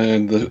fellowship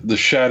and the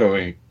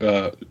shadowing,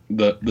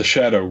 the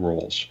shadow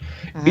rules.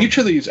 Each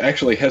of these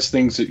actually has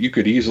things that you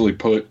could easily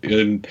put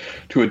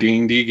into a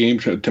D&D game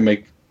to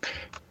make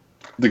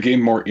the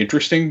game more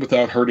interesting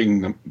without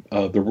hurting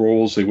the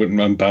rules. They wouldn't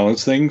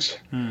unbalance things.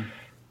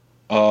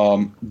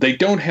 They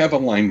don't have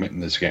alignment in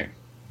this game.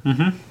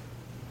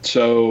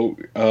 So,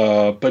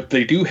 but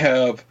they do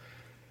have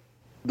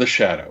the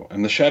shadow,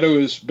 and the shadow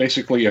is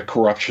basically a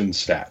corruption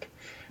stat.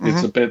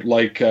 It's a bit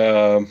like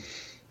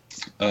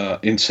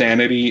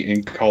insanity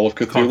in Call of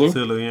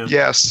Cthulhu. Yeah.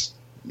 Yes.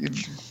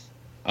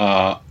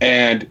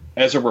 And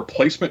as a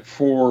replacement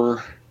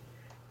for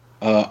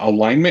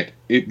alignment,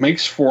 it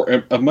makes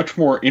for a much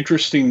more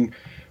interesting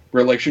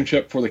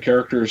relationship for the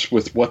characters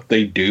with what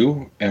they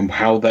do and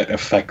how that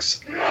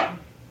affects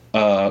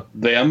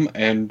them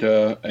and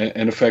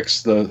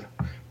affects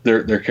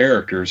their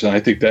characters. And I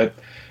think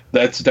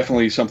that's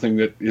definitely something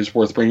that is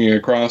worth bringing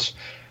across.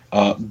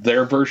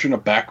 Their version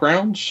of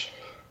backgrounds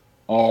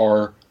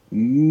are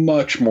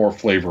much more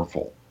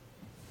flavorful.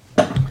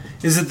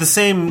 Is it the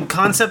same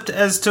concept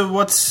as to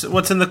what's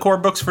in the core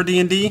books for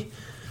D&D?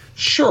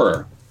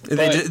 Sure.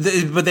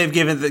 But they've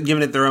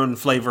given it their own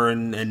flavor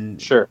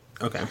and Sure.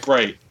 Okay.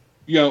 Right.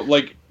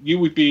 Like you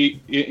would be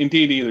in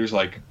D&D. There's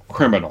like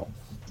criminal,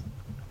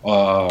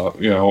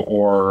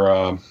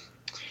 or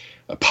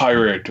a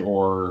pirate,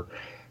 or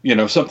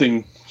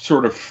something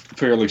sort of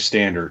fairly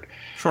standard.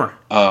 Sure.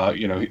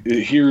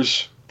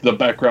 Here's the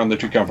background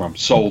that you come from: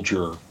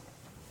 soldier,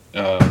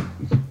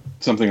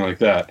 something like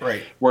that.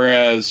 Right.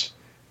 Whereas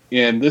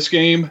in this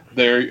game,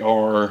 they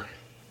are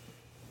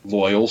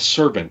loyal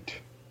servant,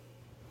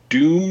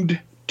 doomed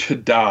to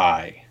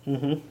die,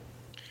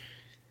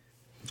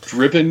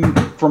 driven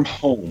from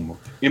home,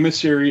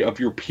 emissary of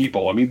your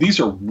people. I mean, these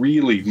are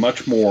really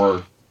much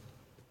more.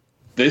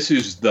 This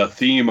is the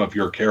theme of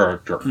your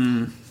character.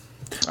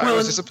 I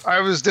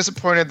was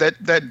disappointed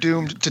that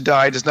doomed to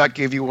die does not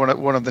give you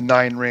one of the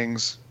 9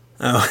 rings.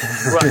 Oh.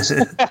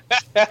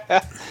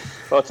 Right.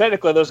 Well,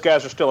 technically, those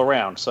guys are still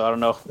around, so I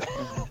don't know.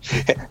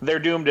 Their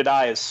doom to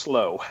die is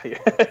slow.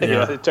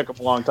 It took them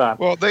a long time.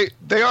 Well,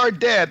 they are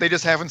dead. They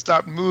just haven't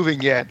stopped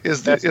moving yet.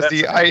 Is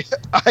the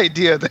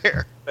idea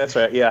there? That's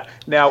right. Yeah.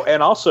 Now,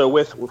 and also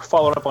with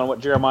following up on what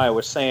Jeremiah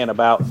was saying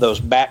about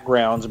those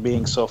backgrounds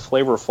being so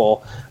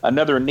flavorful,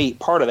 another neat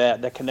part of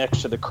that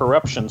connects to the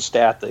corruption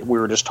stat that we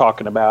were just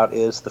talking about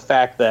is the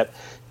fact that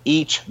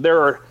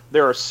there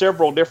are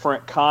several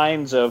different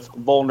kinds of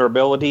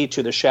vulnerability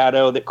to the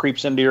shadow that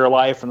creeps into your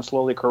life and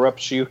slowly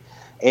corrupts you,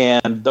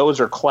 and those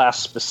are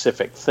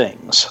class-specific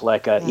things.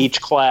 Like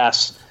each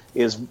class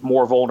is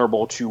more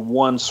vulnerable to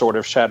one sort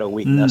of shadow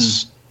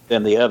weakness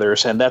than the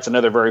others, and that's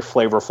another very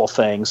flavorful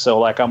thing. So,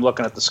 like, I'm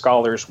looking at the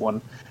Scholar's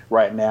one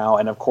right now,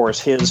 and of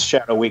course his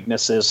shadow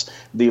weakness is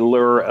the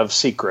lure of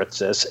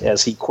secrets.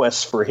 As he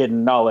quests for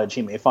hidden knowledge,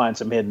 he may find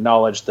some hidden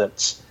knowledge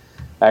that's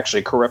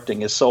actually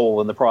corrupting his soul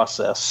in the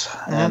process.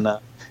 And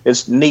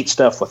it's neat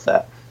stuff with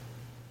that.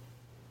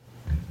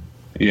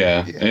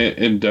 Yeah.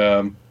 And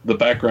the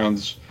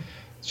backgrounds.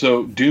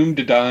 So Doomed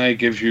to Die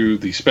gives you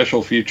the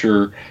special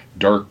feature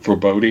Dark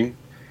Foreboding.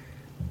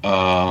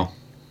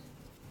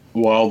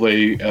 While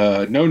they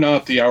know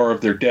not the hour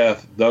of their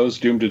death, those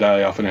doomed to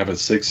die often have a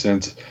sixth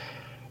sense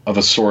of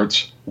a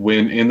sorts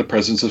when in the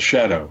presence of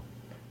shadow.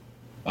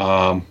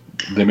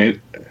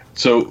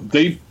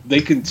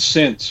 They can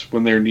sense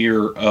when they're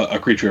near a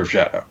creature of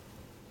shadow.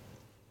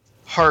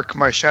 Hark,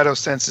 my shadow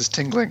sense is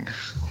tingling.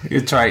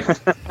 It's right.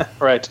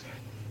 Right.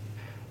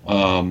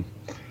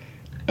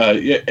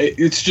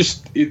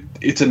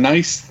 It's a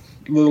nice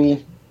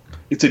little.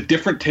 It's a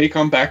different take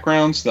on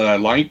backgrounds that I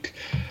liked.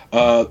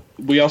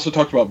 We also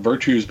talked about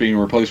virtues being a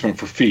replacement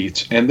for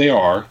feats, and they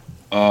are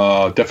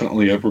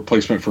definitely a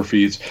replacement for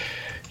feats.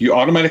 You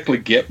automatically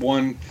get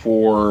one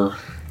for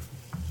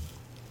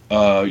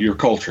your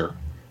culture,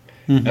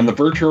 and the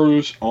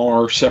virtues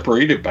are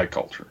separated by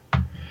culture.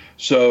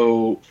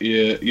 So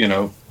the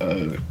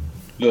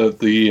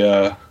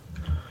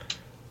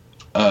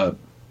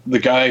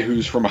guy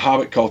who's from a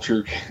Hobbit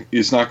culture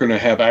is not going to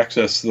have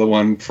access to the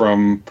one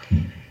from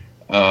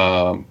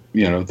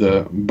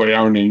the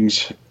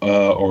Brownings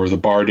or the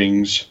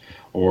Bardings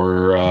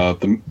or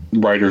the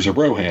Riders of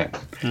Rohan.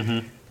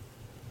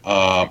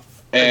 I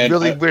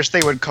really wish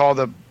they would call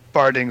the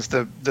Bardings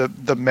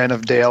the Men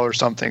of Dale or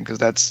something, because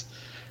that's.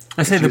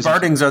 I say the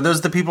Bardings, are those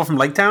the people from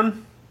Lake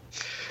Town?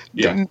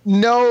 Yeah.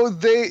 No,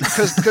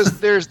 because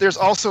there's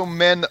also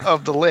Men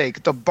of the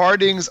Lake. The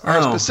Bardings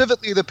are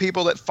specifically the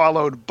people that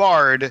followed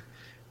Bard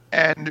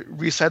and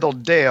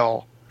resettled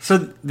Dale. So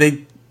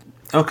they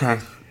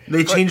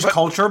changed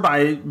culture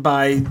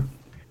by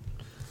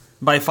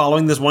By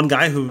following this one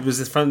guy who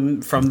was from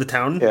the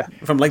town,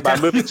 from Lake By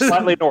Town. moving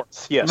slightly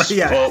north, yes.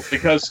 Yeah. Well,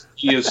 because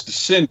he is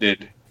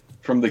descended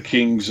from the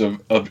kings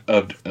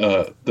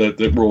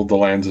that ruled the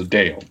lands of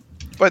Dale.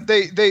 But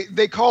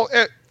they call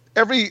it,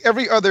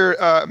 every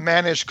other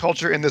mannish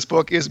culture in this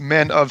book is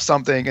men of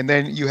something, and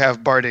then you have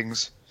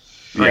bardings.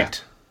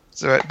 Right.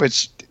 So,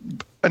 which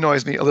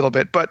annoys me a little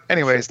bit. But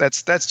anyways,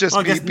 that's just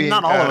Well, I me guess being.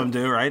 not all of them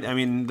do, right? I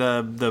mean,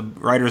 the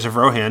writers of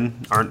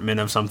Rohan aren't men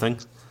of something.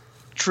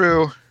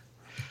 True.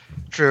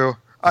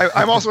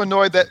 I'm also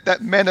annoyed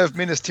that men of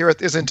Minas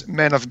Tirith isn't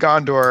men of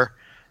Gondor.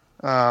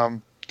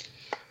 But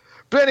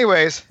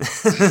anyways.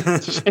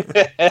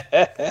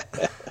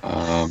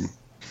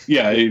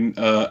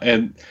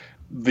 And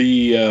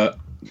the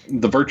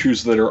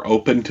virtues that are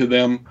open to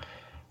them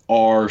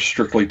are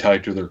strictly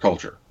tied to their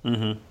culture.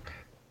 Mm-hmm.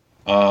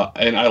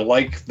 And I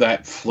like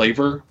that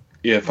flavor.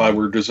 If I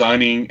were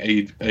designing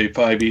a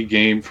 5e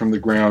game from the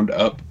ground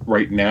up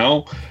right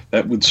now,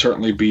 that would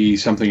certainly be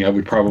something I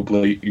would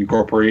probably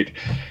incorporate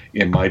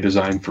in my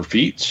design for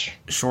feats.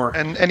 Sure.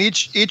 And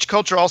each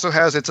culture also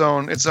has its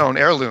own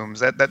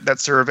heirlooms that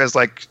serve as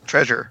like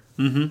treasure.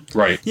 Mm-hmm.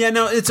 Right. Yeah,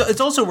 no, it's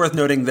also worth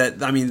noting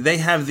that, I mean, they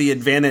have the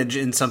advantage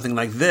in something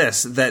like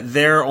this that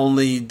they're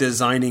only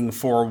designing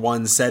for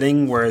one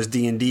setting, whereas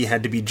D&D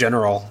had to be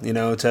general,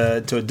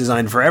 to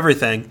design for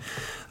everything.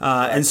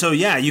 And so,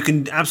 yeah, you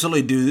can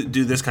absolutely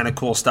do this kind of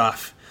cool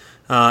stuff.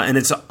 And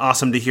it's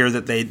awesome to hear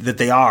that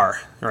they are,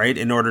 right,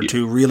 in order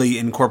to really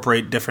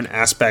incorporate different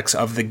aspects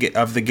of the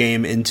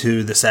game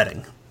into the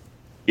setting.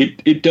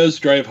 It does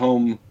drive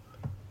home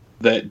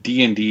that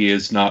D&D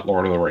is not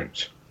Lord of the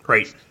Rings.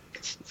 Right.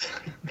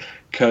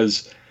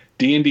 Because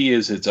D&D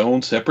is its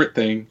own separate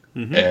thing,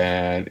 mm-hmm.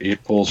 and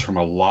it pulls from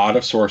a lot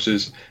of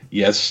sources.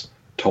 Yes,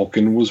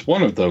 Tolkien was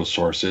one of those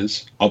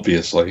sources,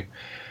 obviously.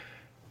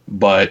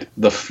 But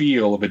the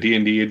feel of a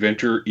D&D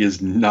adventure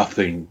is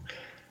nothing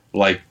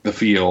like the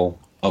feel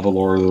of a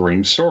Lord of the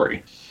Rings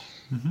story.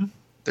 Mm-hmm.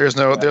 There's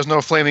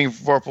no flaming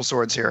vorpal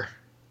swords here.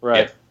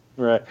 Right. Yeah.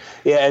 Right.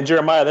 Yeah, and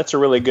Jeremiah, that's a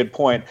really good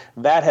point.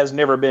 That has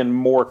never been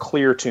more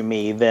clear to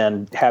me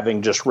than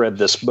having just read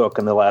this book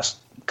in the last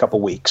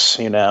couple weeks.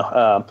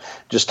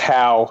 Just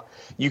how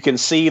you can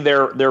see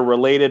they're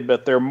related,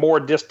 but they're more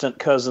distant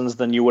cousins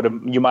than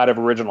you might have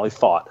originally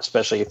thought,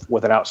 especially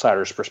with an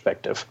outsider's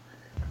perspective.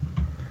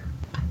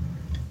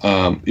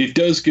 It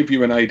does give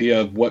you an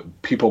idea of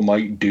what people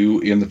might do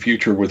in the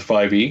future with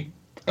 5e,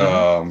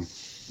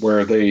 mm-hmm.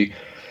 Where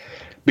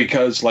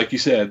because like you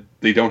said,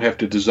 they don't have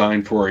to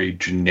design for a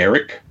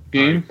generic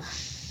game. Right.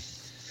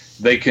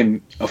 They can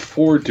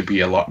afford to be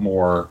a lot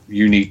more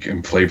unique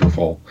and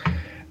flavorful.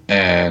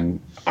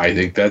 And I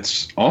think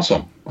that's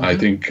awesome. Mm-hmm. I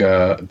think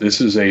this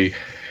is a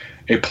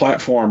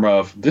platform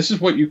of, this is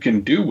what you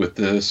can do with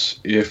this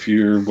if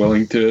you're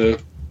willing to,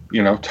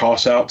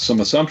 toss out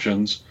some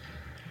assumptions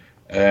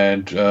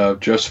and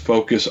just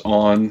focus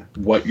on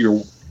what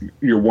you're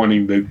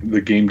wanting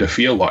the game to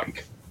feel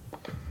like.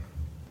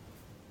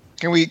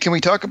 Can we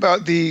talk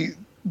about the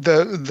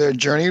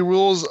journey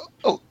rules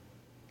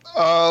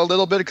a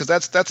little bit, because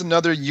that's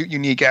another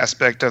unique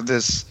aspect of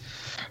this.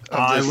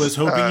 I was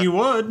hoping you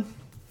would.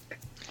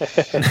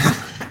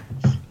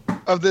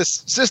 Of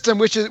this system,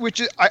 which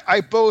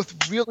I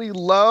both really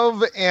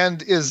love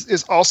and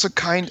is also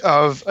kind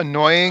of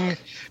annoying,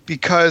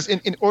 because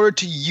in order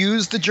to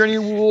use the journey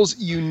rules,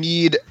 you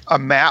need a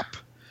map.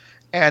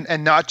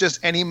 And not just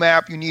any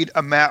map, you need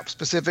a map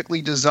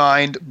specifically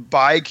designed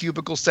by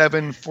Cubicle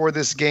 7 for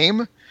this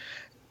game.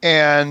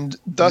 And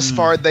thus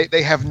far,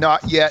 they have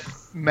not yet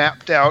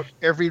mapped out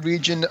every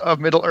region of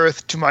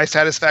Middle-earth to my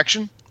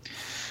satisfaction.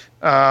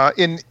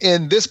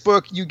 In this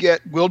book, you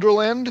get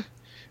Wilderland,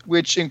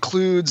 which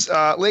includes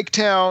Lake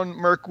Town,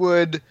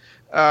 Mirkwood,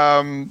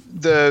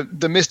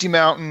 the Misty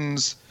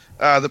Mountains,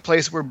 the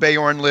place where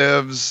Beorn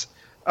lives,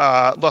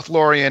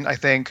 Lothlorien, I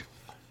think.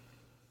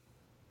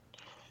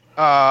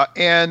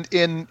 And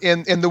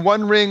in the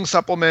One Ring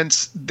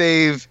supplements,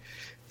 they've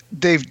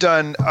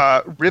done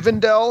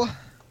Rivendell,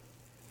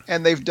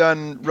 and they've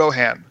done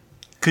Rohan.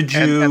 Could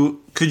you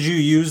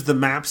use the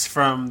maps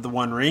from the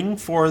One Ring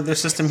for the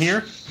system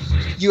here?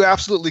 You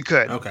absolutely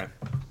could. Okay.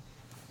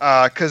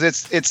 Because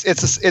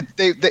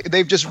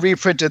they've just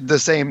reprinted the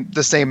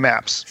same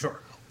maps. Sure.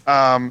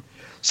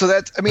 So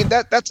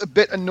that's a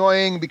bit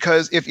annoying,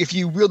 because if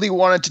you really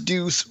wanted to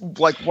do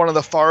like one of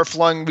the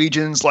far-flung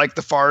regions, like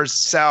the far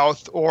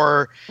south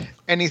or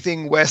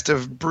anything west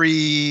of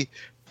Bree,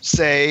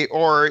 say,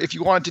 or if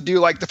you wanted to do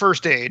like the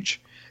First Age,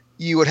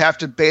 you would have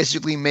to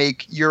basically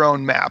make your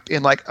own map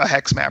in like a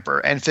hex mapper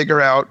and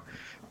figure out,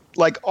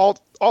 like, all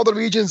the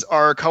regions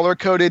are color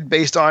coded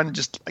based on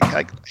just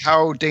like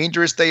how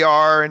dangerous they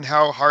are and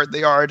how hard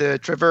they are to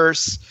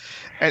traverse,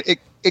 and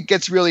it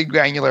gets really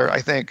granular, I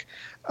think.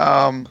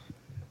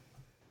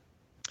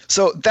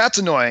 So that's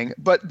annoying,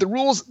 but the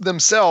rules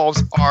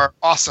themselves are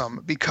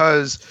awesome,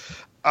 because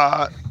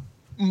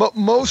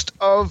most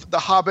of The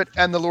Hobbit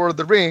and The Lord of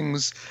the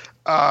Rings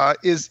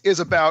is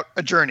about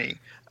a journey.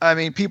 I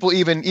mean, people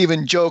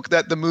even joke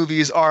that the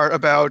movies are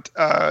about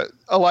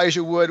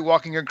Elijah Wood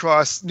walking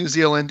across New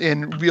Zealand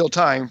in real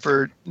time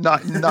for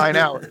not 9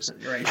 hours.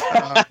 Right.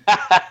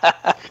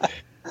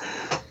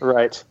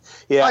 Right.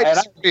 Yeah. I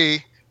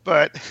disagree,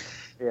 but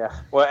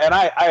yeah. Well, and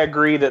I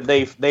agree that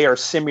they are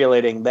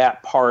simulating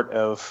that part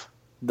of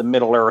the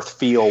Middle Earth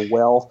feel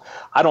well.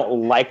 I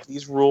don't like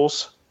these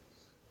rules,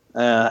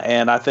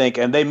 and I think,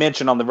 and they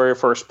mention on the very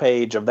first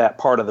page of that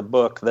part of the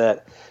book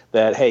that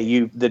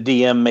hey, the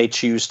DM may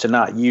choose to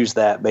not use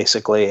that,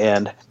 basically.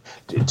 And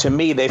to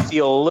me, they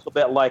feel a little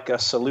bit like a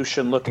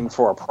solution looking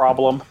for a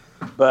problem.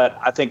 But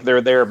I think they're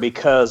there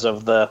because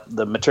of the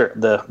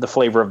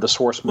flavor of the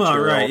source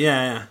material. Well, right,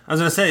 yeah. I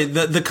was gonna say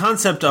the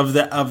concept of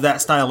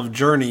that style of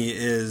journey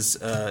is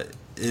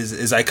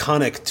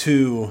iconic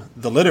to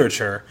the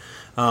literature.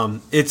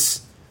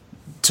 It's,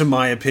 to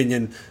my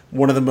opinion,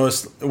 one of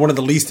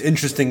the least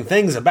interesting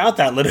things about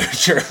that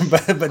literature,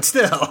 but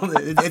still,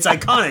 it's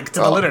iconic to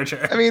the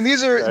literature. I mean,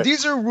 these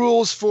are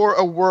rules for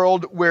a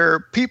world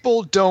where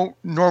people don't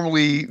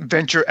normally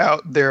venture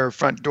out their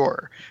front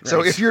door. Right.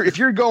 So if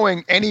you're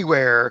going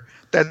anywhere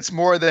that's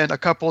more than a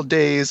couple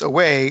days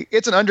away,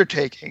 it's an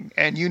undertaking,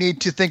 and you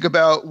need to think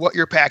about what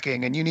you're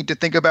packing, and you need to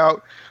think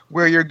about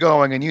where you're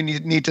going, and you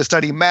need to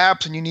study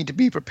maps, and you need to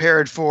be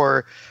prepared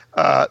for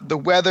the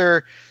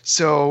weather.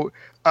 So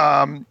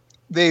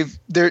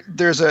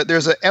there's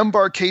an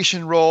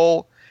embarkation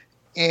roll,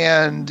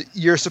 and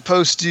you're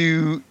supposed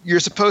to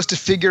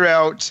figure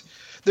out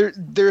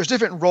there's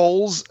different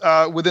roles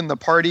within the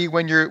party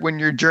when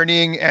you're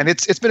journeying, and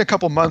it's been a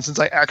couple months since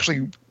I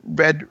actually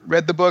read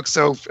the book,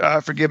 so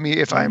forgive me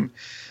if I'm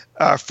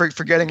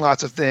forgetting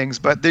lots of things,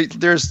 but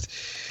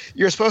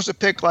you're supposed to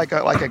pick like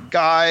a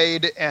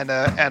guide and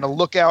a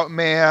lookout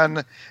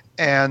man,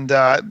 and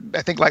I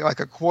think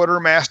like a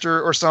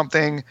quartermaster or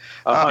something.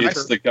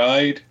 It's the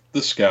guide,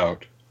 the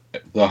scout,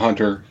 the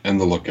hunter, and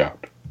the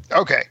lookout.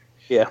 Okay.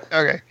 Yeah.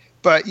 Okay.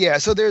 But yeah,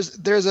 so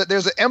there's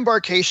an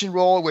embarkation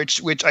roll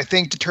which I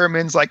think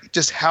determines like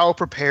just how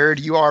prepared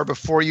you are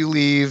before you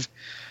leave,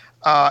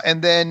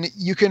 and then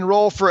you can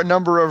roll for a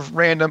number of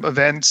random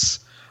events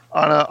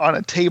on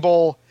a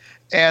table,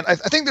 and I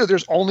think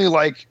there's only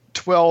like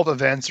 12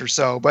 events or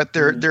so, but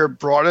they're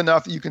broad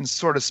enough that you can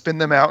sort of spin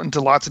them out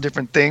into lots of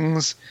different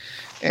things,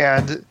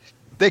 and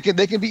they can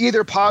be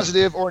either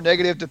positive or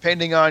negative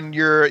depending on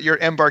your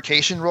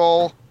embarkation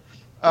roll.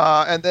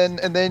 And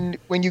then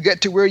when you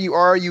get to where you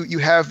are, you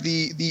have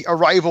the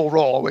arrival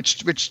roll,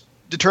 which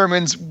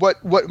determines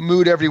what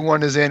mood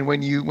everyone is in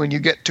when you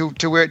get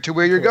to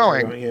where you're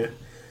going. Yeah.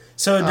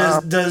 So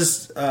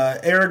does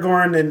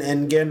Aragorn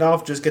and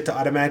Gandalf just get to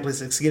automatically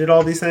succeed at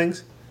all these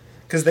things?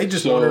 Because they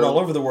just wandered all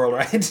over the world,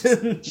 right?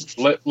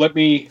 let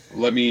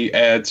me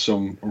add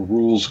some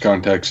rules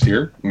context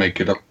here.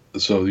 Make it up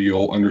so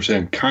you'll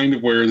understand kind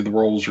of where the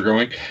rolls are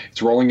going.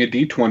 It's rolling a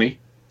d20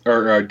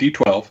 or a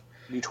d12.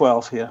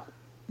 D12, yeah.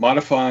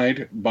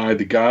 Modified by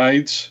the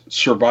guide's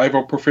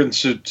survival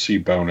proficiency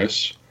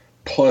bonus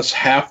plus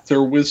half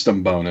their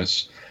wisdom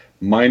bonus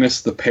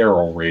minus the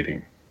peril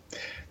rating.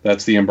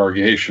 That's the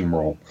embarkation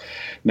roll.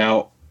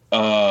 Now,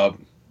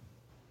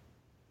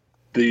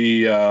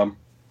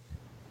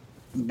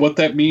 what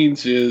that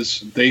means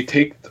is they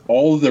take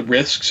all of the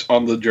risks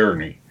on the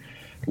journey,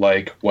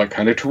 like what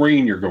kind of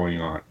terrain you're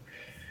going on.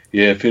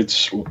 If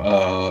it's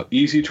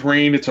easy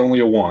terrain, it's only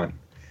a 1.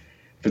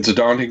 If it's a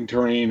daunting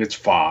terrain, it's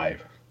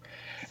 5.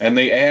 And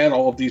they add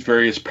all of these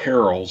various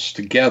perils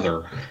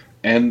together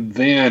and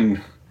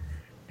then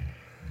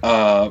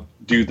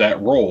do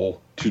that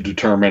roll to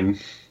determine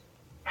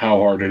how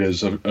hard it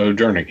is a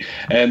journey.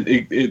 And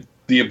the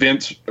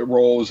events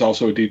roll is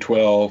also a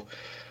d12.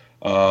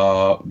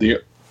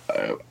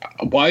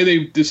 Why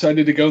they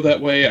decided to go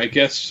that way, I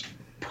guess,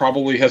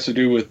 probably has to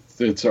do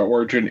with its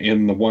origin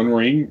in the One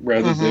Ring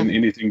rather than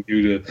anything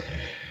due to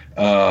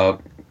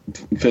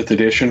 5th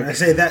edition. I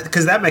say that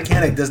because that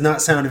mechanic does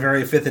not sound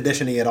very 5th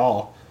edition-y at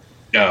all.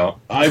 No,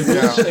 I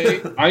will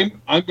say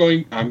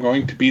I'm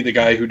going to be the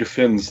guy who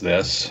defends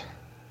this.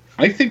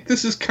 I think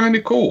this is kind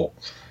of cool.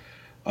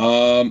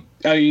 I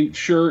mean,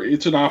 sure,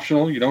 it's an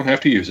optional. You don't have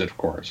to use it, of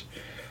course.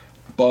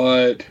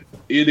 But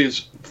it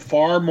is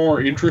far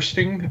more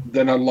interesting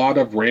than a lot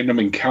of random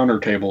encounter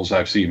tables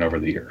I've seen over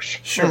the years.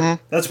 Sure.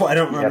 That's why I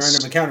don't run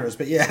random encounters,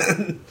 but yeah.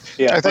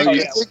 Yeah, I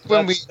think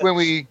when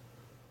we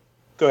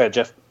go ahead,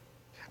 Jeff.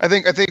 I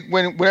think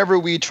whenever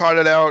we trot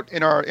it out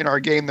in our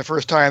game the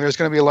first time, there's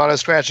going to be a lot of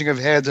scratching of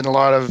heads and a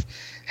lot of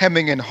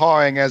hemming and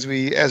hawing as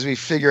we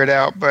figure it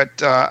out.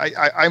 But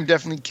I'm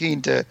definitely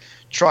keen to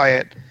try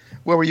it.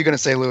 What were you going to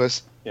say,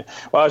 Lewis? Yeah.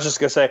 Well, I was just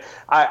going to say,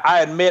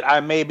 I admit I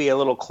may be a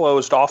little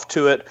closed off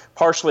to it,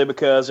 partially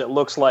because it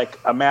looks like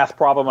a math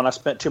problem, and I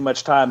spent too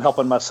much time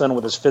helping my son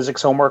with his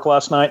physics homework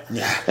last night.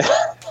 Yeah.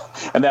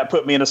 And that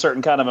put me in a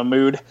certain kind of a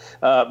mood.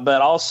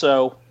 But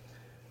also,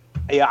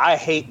 yeah, I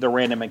hate the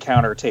random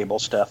encounter table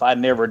stuff. I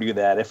never do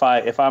that.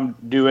 If I'm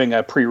doing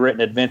a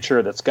pre-written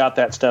adventure that's got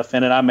that stuff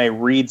in it, I may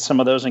read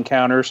some of those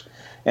encounters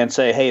and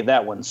say, hey,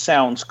 that one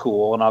sounds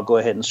cool, and I'll go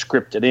ahead and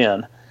script it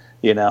in.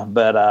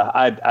 But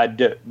I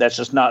do. That's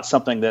just not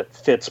something that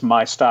fits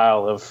my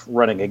style of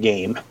running a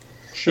game.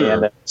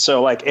 Sure. And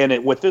so,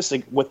 with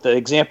the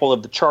example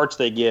of the charts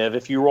they give,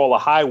 if you roll a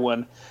high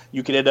one,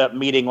 you could end up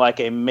meeting like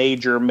a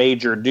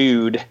major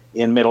dude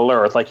in Middle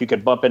Earth. Like you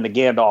could bump into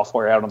Gandalf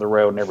while you're out on the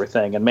road and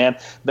everything. And man,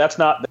 that's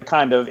not the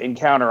kind of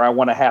encounter I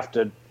want to have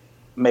to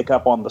make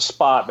up on the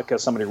spot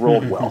because somebody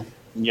rolled well.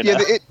 Yeah,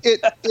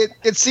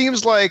 it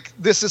seems like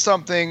this is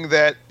something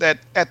that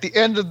at the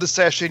end of the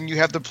session you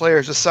have the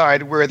players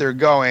decide where they're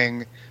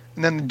going,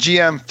 and then the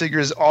GM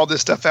figures all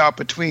this stuff out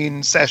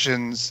between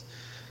sessions.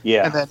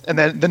 Yeah, and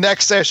then the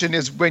next session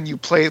is when you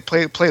play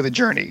the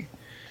journey.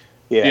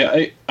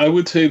 Yeah, I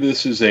would say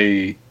this is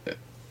a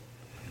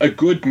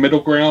good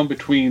middle ground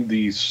between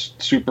these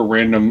super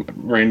random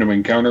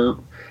encounter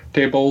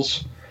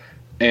tables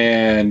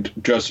and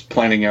just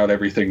planning out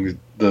everything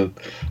the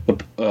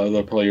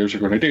players are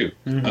going to do.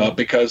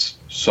 Because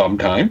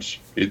sometimes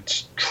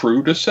it's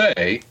true to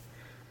say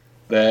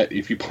that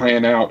if you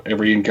plan out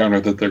every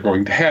encounter that they're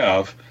going to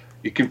have,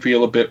 it can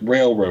feel a bit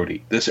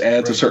railroady. This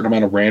adds a certain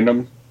amount of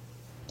random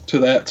to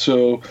that,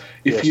 so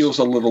it feels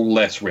a little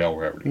less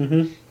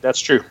railroady. That's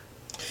true.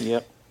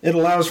 Yep. It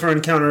allows for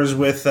encounters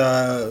with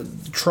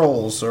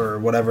trolls or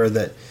whatever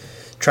that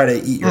try to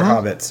eat your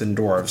hobbits and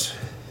dwarves.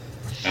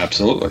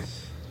 Absolutely.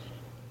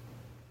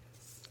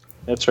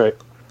 That's right.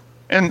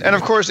 And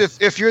of course,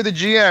 if you're the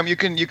GM,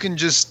 you can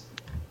just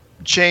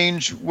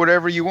change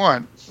whatever you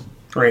want.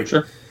 Great.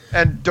 Sure.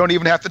 And don't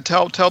even have to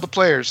tell the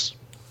players.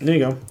 There you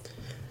go.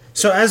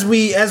 So as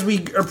we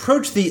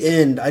approach the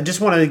end, I just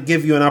want to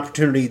give you an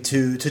opportunity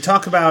to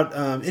talk about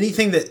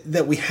anything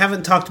that we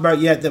haven't talked about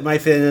yet that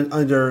might fit in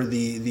under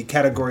the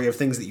category of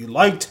things that you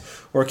liked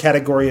or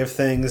category of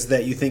things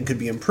that you think could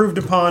be improved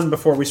upon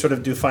before we sort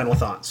of do final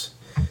thoughts.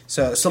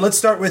 So let's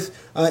start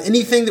with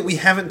anything that we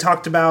haven't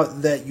talked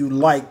about that you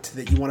liked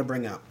that you want to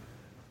bring up.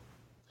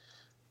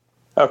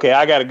 Okay,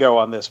 I got to go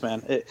on this,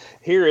 man.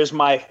 Here is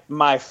my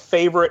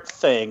favorite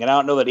thing, and I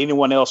don't know that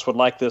anyone else would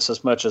like this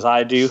as much as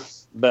I do.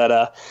 But,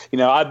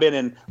 I've been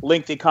in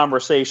lengthy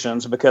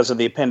conversations because of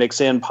the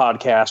Appendix N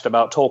podcast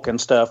about Tolkien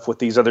stuff with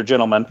these other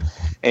gentlemen.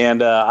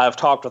 And I've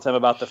talked with them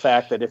about the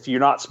fact that if you're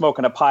not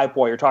smoking a pipe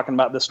while you're talking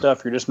about this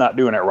stuff, you're just not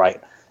doing it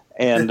right.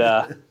 And,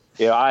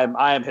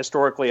 I am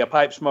historically a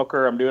pipe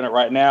smoker. I'm doing it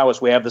right now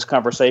as we have this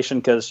conversation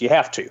because you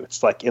have to.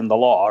 It's like in the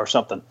law or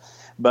something.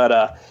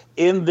 But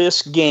in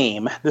this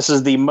game, this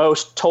is the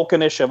most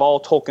Tolkienish of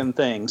all Tolkien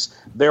things.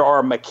 There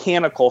are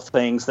mechanical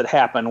things that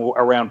happen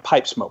around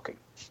pipe smoking.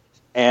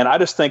 And I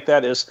just think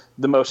that is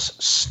the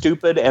most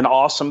stupid and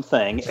awesome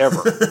thing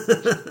ever.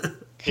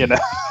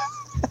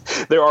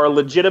 There are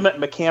legitimate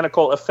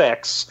mechanical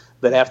effects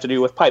that have to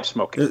do with pipe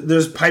smoking.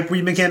 There's pipe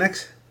weed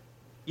mechanics?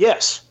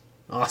 Yes.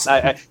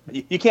 Awesome.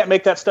 You can't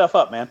make that stuff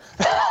up, man.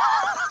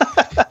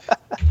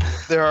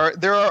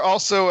 There are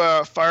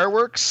also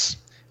fireworks.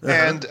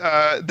 And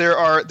there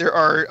are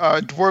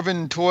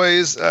dwarven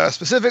toys,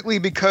 specifically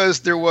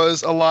because there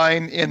was a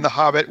line in The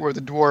Hobbit where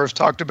the dwarves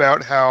talked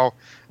about how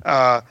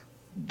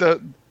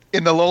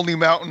in the Lonely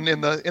Mountain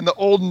in the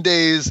olden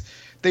days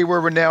they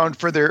were renowned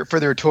for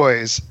their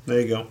toys.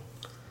 There you go.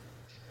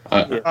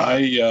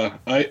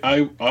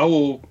 I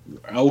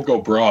will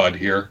go broad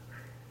here.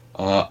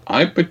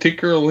 I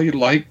particularly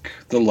like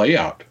the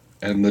layout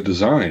and the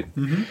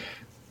design.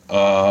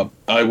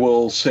 I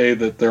will say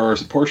that there are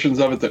portions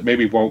of it that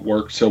maybe won't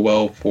work so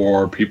well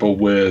for people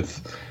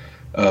with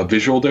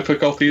visual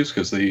difficulties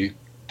because they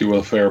do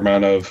a fair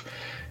amount of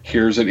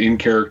here's an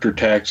in-character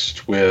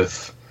text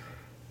with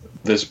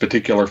this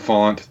particular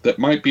font that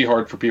might be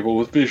hard for people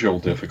with visual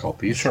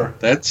difficulties. Sure.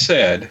 That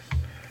said,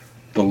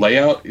 the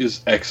layout is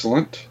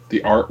excellent.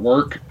 The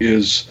artwork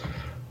is,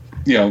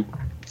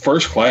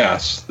 first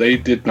class. They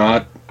did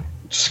not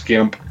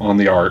skimp on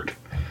the art.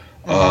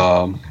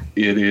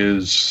 It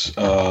is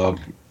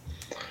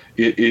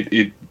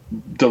it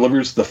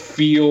delivers the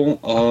feel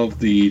of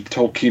the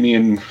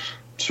Tolkienian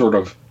sort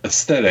of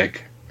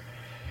aesthetic,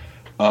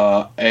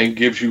 and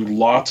gives you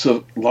lots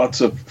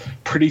of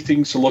pretty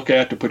things to look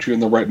at to put you in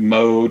the right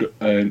mode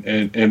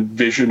and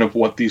vision of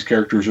what these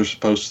characters are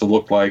supposed to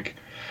look like.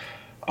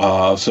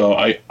 So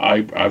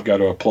I've got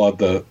to applaud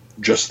the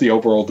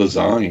overall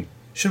design.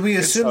 Should we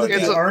assume that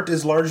the art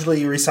is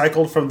largely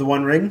recycled from The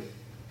One Ring?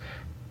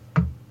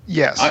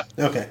 Yes.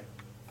 Okay.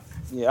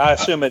 Yeah, I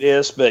assume it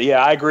is, but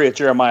yeah, I agree with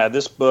Jeremiah.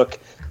 This book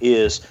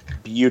is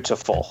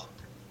beautiful.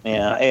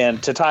 Yeah,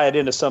 and to tie it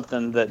into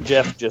something that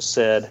Jeff just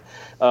said,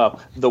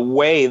 the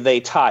way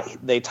they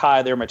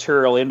tie their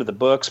material into the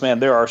books, man,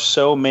 there are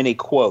so many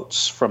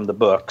quotes from the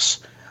books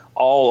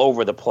all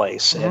over the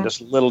place, and just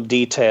little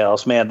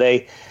details. Man,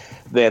 they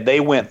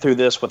went through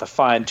this with a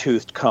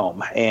fine-toothed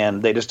comb,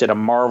 and they just did a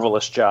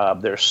marvelous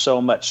job. There's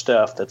so much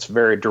stuff that's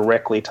very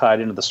directly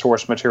tied into the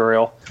source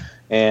material,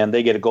 and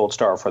they get a gold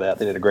star for that.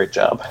 They did a great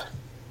job.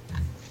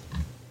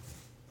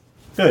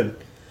 Good.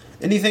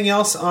 Anything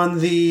else on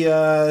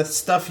the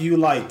stuff you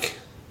like?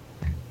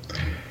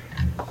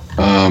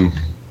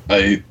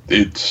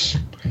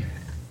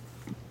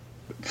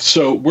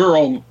 So we're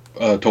all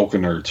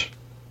Tolkien nerds.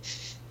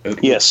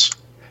 Yes.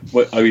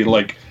 But I mean,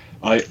 like,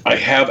 I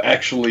have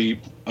actually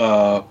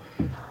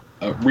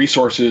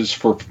resources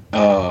for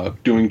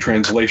doing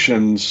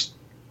translations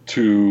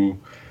to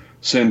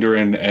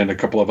Sindarin and a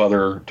couple of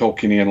other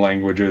Tolkienian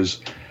languages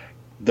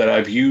that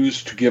I've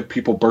used to give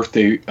people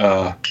birthday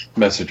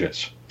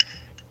messages.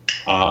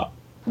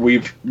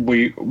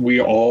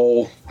 We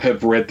all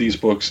have read these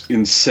books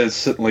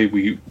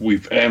incessantly.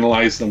 We've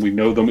analyzed them. We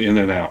know them in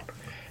and out.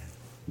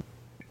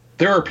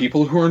 There are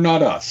people who are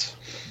not us.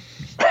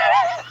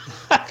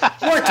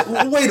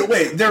 What?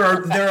 Wait. There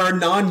are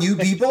non-you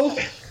people?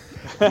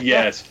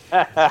 Yes.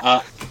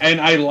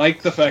 And I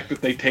like the fact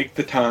that they take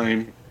the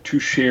time to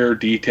share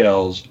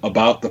details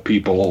about the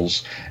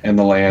peoples and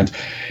the lands.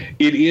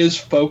 It is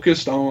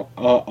focused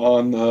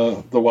on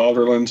the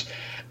Wilderlands,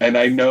 and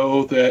I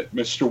know that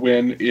Mr.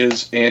 Wynn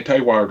is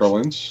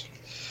anti-Wilderlands.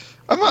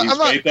 I'm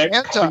not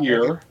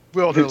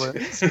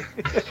anti-Wilderlands.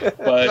 Did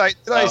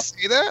I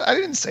say that? I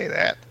didn't say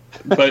that.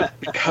 But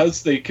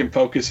because they can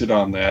focus it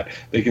on that,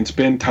 they can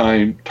spend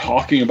time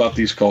talking about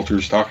these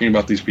cultures, talking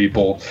about these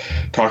people,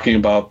 talking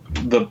about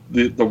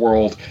the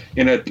world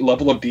in a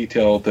level of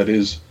detail that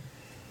is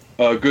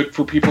good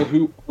for people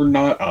who are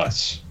not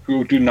us,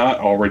 who do not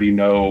already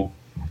know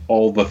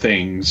all the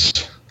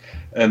things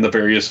and the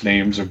various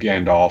names of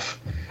Gandalf.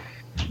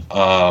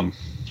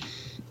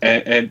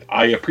 And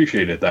I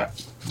appreciated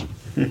that.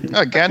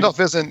 Gandalf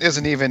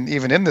isn't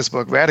even in this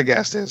book.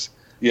 Radagast is.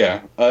 Yeah,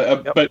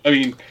 but I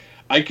mean,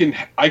 I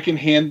can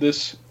hand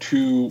this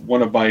to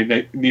one of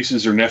my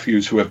nieces or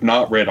nephews who have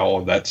not read all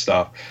of that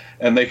stuff,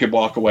 and they could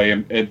walk away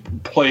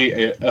and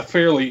play a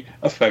fairly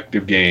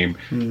effective game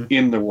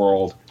in the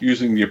world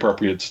using the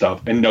appropriate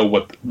stuff and know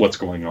what's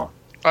going on.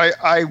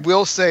 I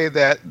will say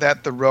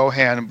that the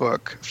Rohan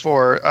book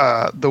for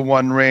the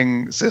One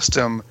Ring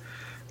system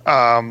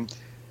was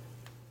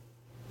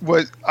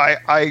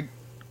I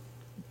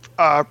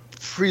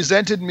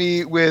presented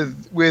me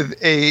with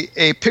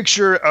a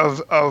picture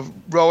of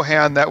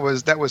Rohan that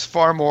was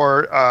far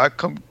more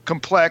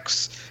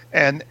complex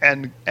and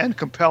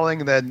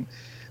compelling than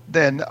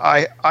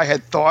I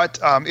had thought.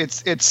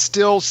 It's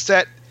still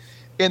set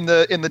in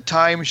the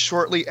time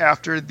shortly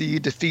after the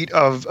defeat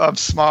of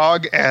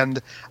Smaug,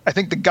 and I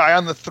think the guy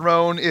on the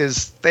throne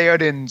is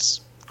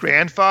Theoden's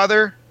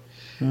grandfather,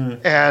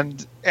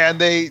 and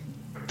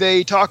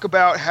they talk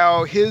about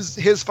how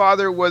his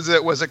father was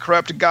a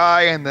corrupt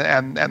guy, and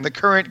the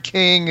current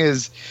king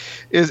is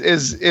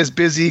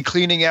busy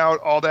cleaning out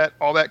all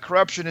that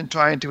corruption and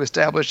trying to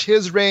establish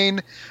his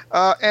reign,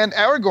 and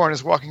Aragorn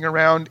is walking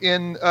around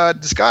in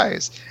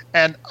disguise,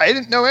 and I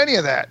didn't know any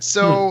of that.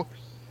 So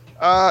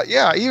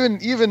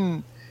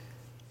even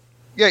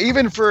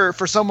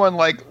for someone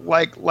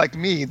like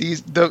me,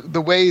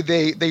 the way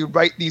they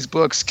write these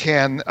books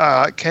can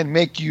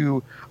make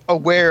you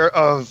aware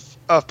of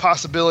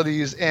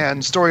possibilities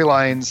and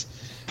storylines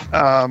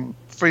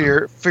for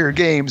your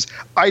games.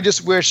 I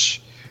just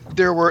wish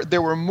there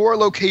were more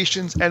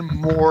locations and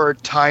more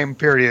time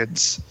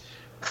periods.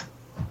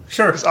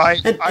 Sure.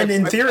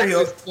 In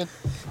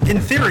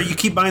theory, you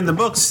keep buying the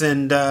books,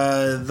 and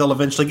they'll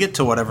eventually get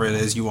to whatever it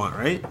is you want,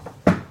 right?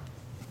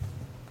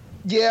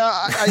 Yeah,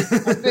 I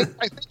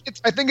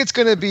think it's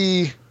going to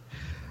be.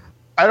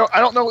 I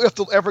don't know if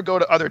they'll ever go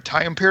to other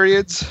time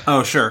periods.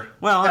 Oh, sure.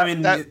 Well,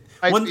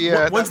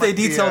 once they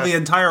detail the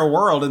entire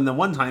world in the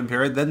one time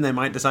period, then they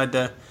might decide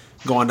to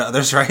go on to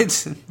others,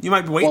 right? You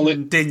might be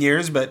waiting 10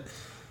 years, but...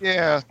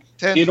 Yeah.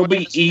 It'll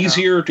be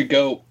easier to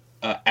go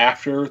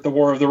after the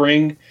War of the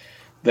Ring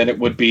than it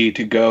would be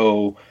to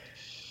go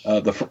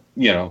the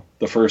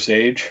First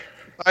Age.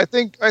 I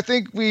think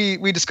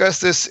we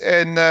discussed this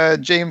in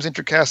James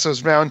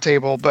Introcasso's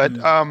roundtable, but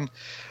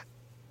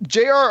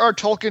J.R.R.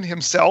 Tolkien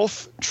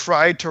himself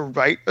tried to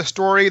write a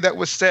story that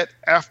was set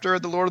after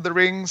The Lord of the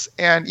Rings,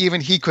 and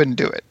even he couldn't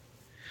do it.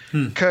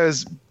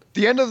 Because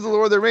the end of The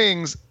Lord of the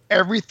Rings,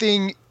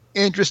 everything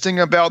interesting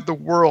about the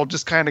world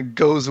just kind of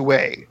goes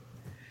away.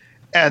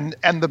 And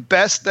the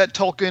best that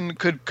Tolkien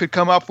could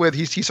come up with,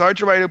 he started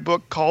to write a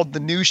book called The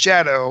New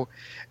Shadow,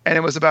 and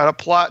it was about a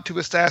plot to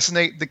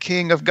assassinate the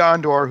king of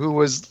Gondor, who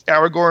was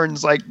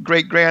Aragorn's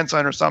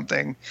great-grandson or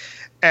something.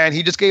 And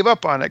he just gave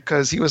up on it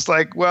because he was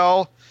like,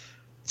 well,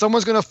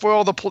 someone's going to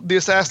foil the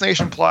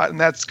assassination plot, and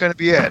that's going to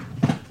be it.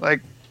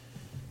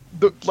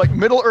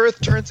 Middle Earth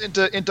turns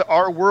into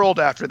our world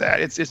after that.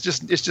 It's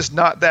just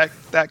not that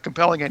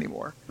compelling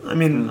anymore. I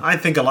mean, I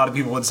think a lot of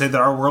people would say that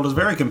our world is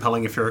very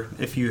compelling if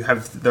you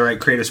have the right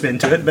creative spin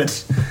to it,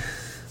 but.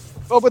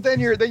 But then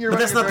you're. But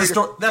that's not the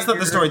story. That's not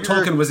the story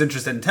Tolkien was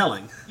interested in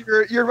telling.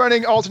 You're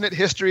running alternate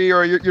history,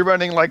 or you're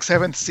running like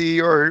Seventh Sea,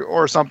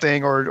 or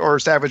something, or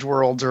Savage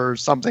Worlds, or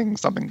something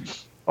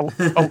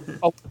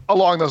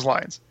along those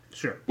lines.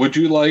 Sure. Would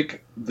you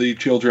like the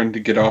children to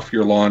get off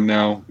your lawn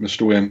now,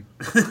 Mr. Wynn?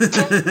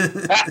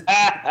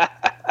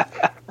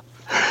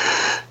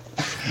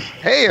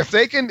 Hey, if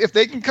they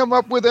can come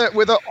up with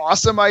an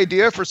awesome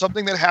idea for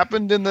something that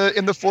happened in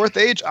the Fourth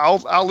Age,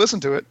 I'll listen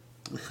to it.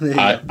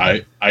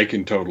 I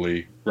can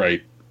totally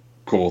write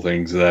cool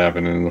things that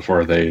happen in the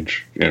Fourth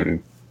Age.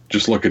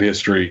 Just look at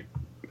history.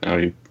 I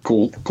mean,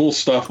 cool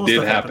stuff Cool did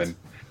stuff happen. happens.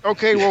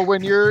 Okay, well,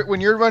 when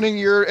you're running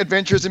your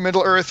Adventures in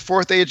Middle Earth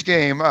 4th Age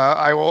game,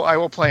 I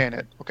will play in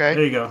it. Okay.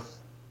 There you go.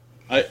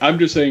 I'm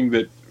just saying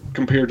that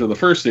compared to the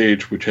first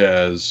age, which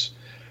has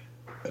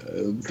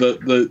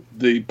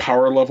the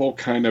power level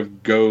kind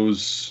of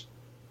goes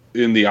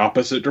in the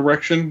opposite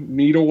direction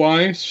needle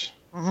wise.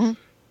 Mm-hmm.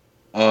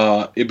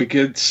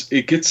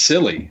 It gets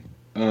silly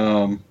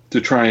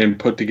to try and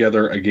put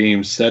together a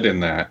game set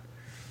in that.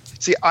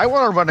 See, I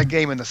want to run a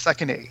game in the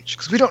Second Age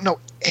because we don't know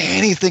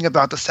anything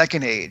about the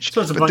Second Age. So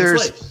it's a blank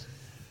slate.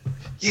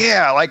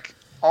 Yeah, like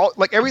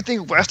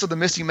everything west of the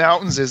Misty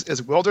Mountains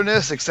is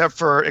wilderness except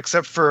for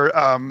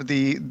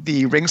the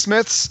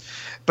Ringsmiths.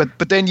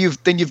 But then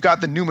you've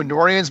got the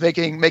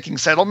Numenorians making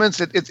settlements.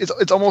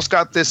 It's almost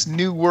got this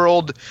New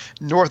World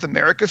North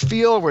America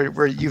feel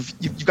where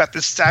you've got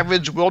this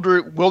savage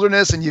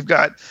wilderness and you've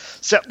got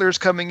settlers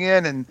coming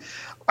in, and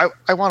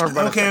I want to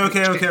run.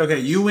 Okay.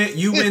 You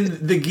win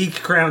the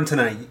geek crown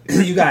tonight.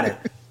 You got it.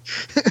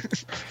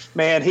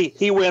 Man,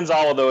 he wins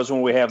all of those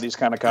when we have these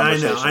kind of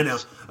conversations. I know.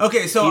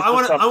 Okay, so I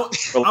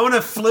want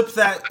to flip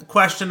that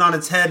question on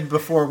its head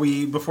before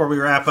we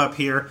wrap up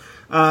here.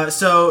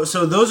 So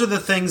those are the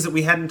things that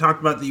we hadn't talked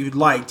about that you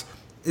liked.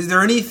 Is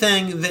there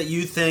anything that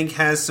you think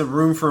has some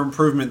room for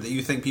improvement that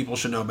you think people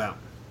should know about?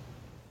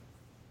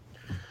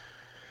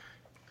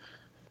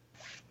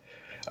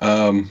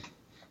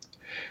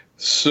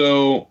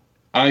 So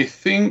I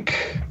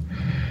think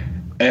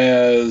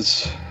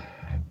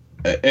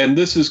and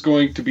this is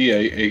going to be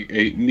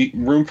a neat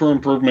room for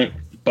improvement,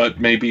 but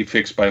maybe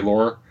fixed by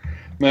Lore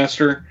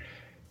Master.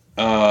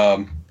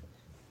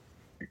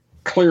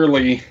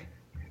 Clearly,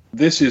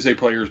 this is a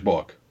player's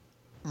book.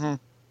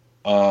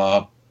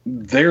 Mm-hmm.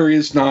 There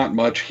is not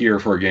much here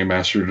for a game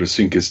master to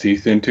sink his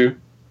teeth into.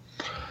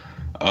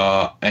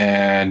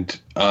 And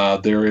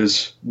there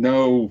is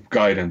no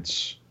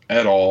guidance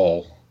at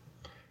all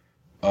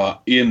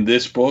in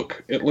this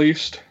book, at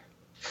least,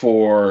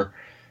 for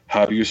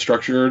how do you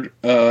structure,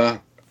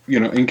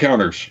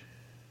 encounters.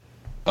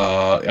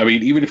 I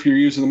mean, even if you're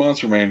using the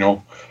monster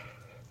manual,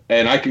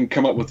 and I can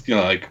come up with,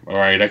 all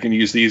right, I can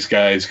use these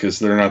guys because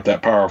they're not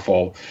that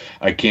powerful.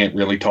 I can't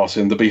really toss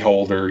in the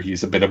Beholder.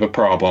 He's a bit of a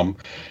problem.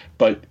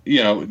 But,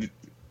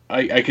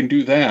 I can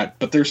do that.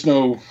 But there's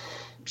no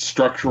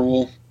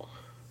structural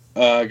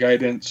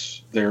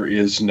guidance. There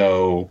is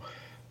no...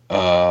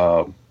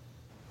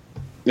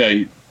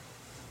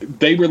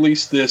 they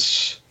released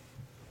this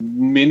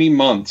many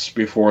months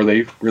before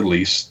they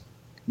released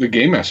the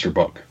Game Master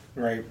book.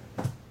 Right.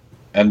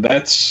 And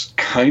that's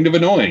kind of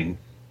annoying.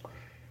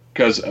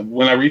 Because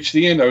when I reached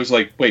the end, I was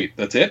like, wait,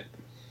 that's it?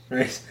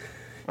 Right.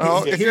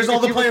 Well, here's all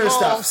the player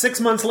stuff. 6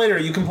 months later,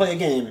 you can play a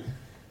game.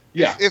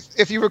 Yeah.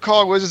 If you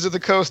recall, Wizards of the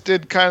Coast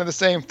did kind of the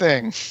same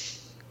thing.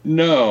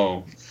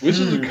 No.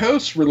 Wizards of the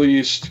Coast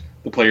released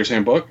the Player's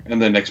Handbook,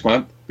 and then next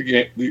month,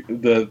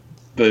 the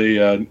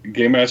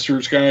Game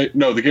Master's Guide.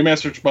 No, the Game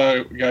Master's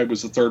Guide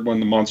was the third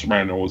one. The Monster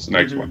Manual was the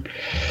next one.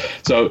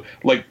 So,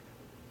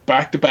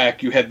 back to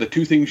back, you had the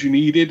two things you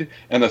needed,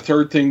 and the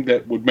third thing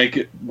that would make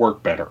it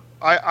work better.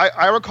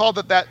 I recall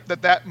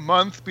that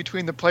month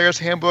between the Player's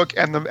Handbook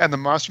and the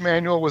Monster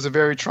Manual was a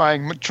very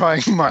trying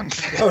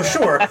month. Oh,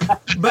 sure,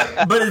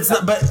 but it's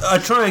not. But a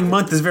trying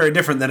month is very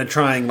different than a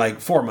trying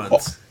 4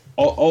 months.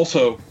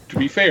 Also, to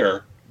be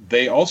fair,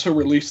 they also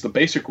released the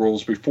basic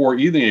rules before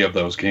any of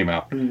those came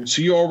out,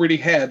 so you already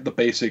had the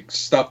basic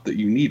stuff that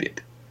you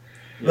needed.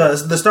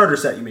 The starter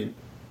set, you mean?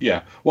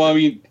 Yeah. Well, I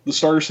mean, the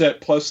starter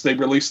set plus they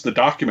released the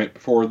document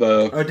before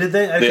the. Oh, did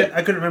they?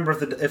 I couldn't remember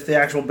if the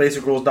actual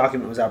basic rules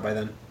document was out by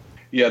then.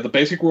 Yeah, the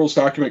basic rules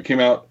document came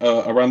out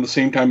around the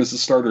same time as the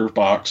starter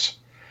box.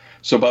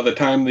 So by the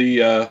time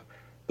the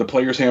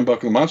Player's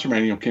Handbook and the Monster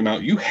Manual came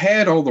out, you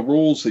had all the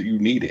rules that you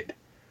needed.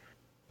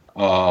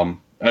 I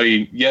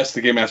mean, yes,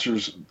 the Game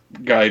Master's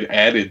Guide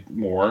added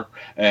more,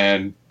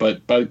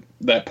 but by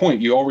that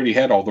point, you already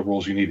had all the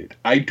rules you needed.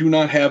 I do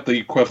not have the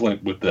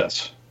equivalent with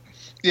this.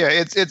 Yeah,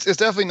 it's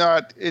definitely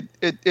not.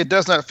 It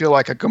does not feel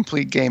like a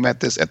complete game at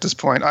this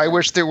point. I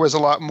wish there was a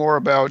lot more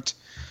about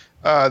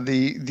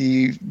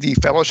the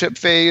fellowship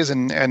phase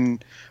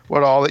and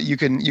what all that you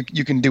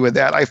can do with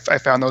that. I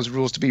found those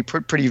rules to be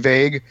pretty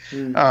vague.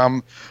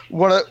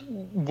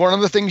 One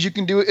of the things you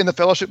can do in the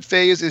fellowship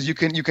phase is you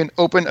can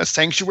open a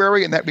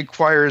sanctuary, and that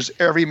requires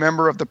every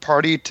member of the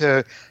party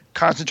to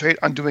concentrate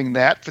on doing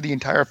that for the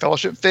entire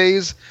fellowship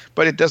phase.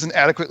 But it doesn't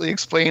adequately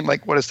explain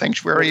what a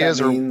sanctuary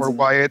is or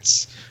why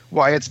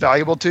it's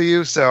valuable to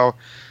you. So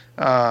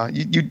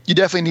you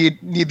definitely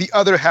need the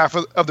other half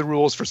of the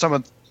rules for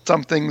some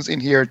things in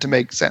here to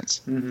make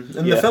sense. Mm-hmm.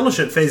 And the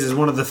fellowship phase is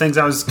one of the things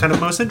I was kind of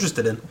most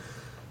interested in.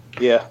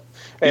 Yeah,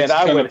 and it's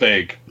kind of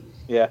vague.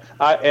 Yeah,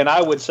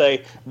 I would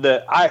say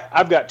that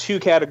I've got two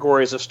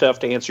categories of stuff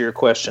to answer your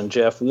question,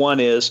 Jeff. One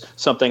is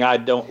something I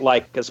don't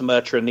like as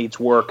much or needs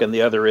work, and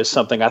the other is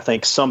something I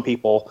think some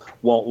people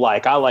won't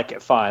like. I like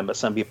it fine, but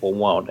some people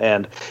won't.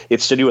 And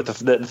it's to do with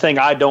the thing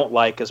I don't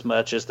like as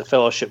much is the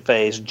fellowship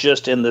phase,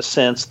 just in the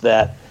sense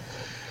that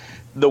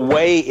the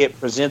way it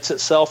presents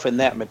itself in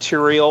that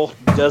material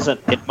doesn't,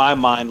 in my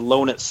mind,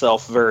 loan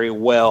itself very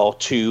well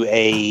to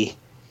a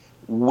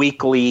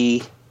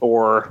weekly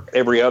or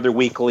every other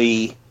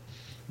weekly.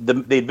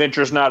 The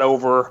adventure's not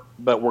over,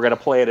 but we're going to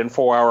play it in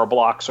 4-hour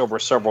blocks over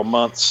several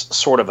months,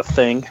 sort of a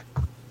thing.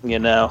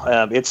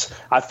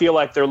 I feel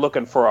like they're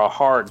looking for a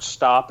hard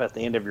stop at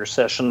the end of your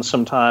session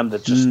sometime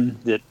that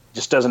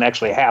just doesn't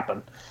actually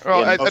happen.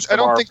 Well, I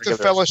don't think the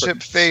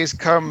fellowship phase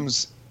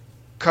comes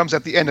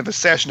at the end of a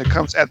session. It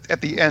comes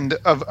at the end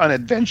of an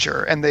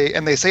adventure, and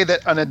they say that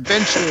an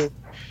adventure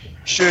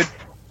should,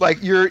 like,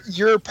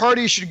 your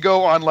party should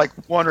go on like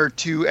 1 or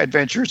 2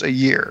 adventures a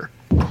year.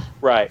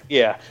 Right.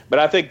 Yeah, but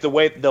I think the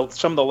way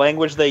some of the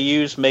language they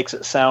use makes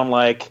it sound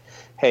like,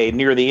 hey,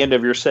 near the end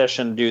of your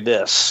session, do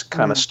this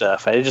kind of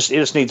stuff. It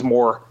just needs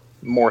more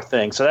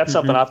things. So that's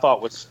something I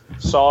thought was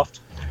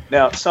soft.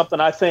 Now, something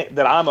I think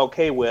that I'm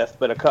okay with,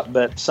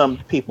 but some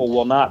people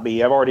will not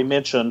be. I've already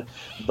mentioned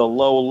the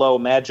low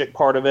magic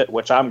part of it,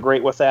 which I'm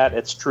great with that.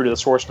 It's true to the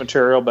source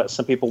material, but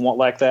some people won't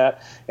like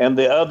that. And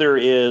the other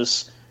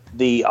is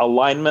the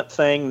alignment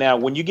thing. Now,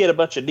 when you get a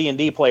bunch of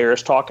D&D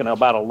players talking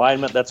about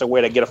alignment, that's a way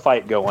to get a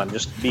fight going.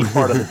 Just be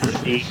part of the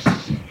D&D.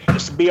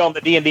 Just be on the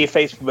D&D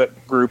Facebook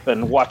group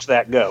and watch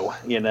that go.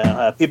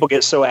 People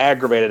get so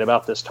aggravated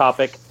about this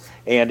topic,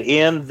 and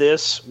in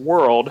this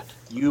world,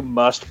 you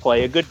must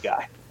play a good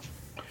guy.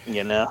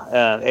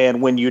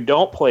 And when you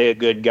don't play a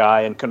good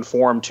guy and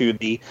conform to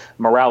the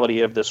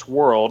morality of this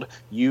world,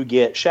 you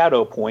get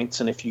shadow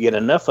points, and if you get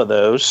enough of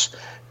those,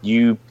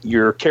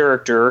 your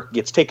character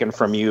gets taken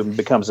from you and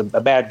becomes a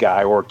bad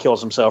guy, or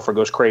kills himself, or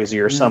goes crazy,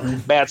 or some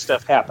bad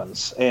stuff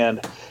happens. And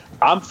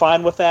I'm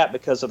fine with that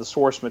because of the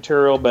source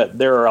material, but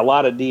there are a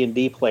lot of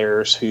D&D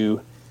players who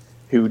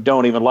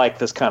don't even like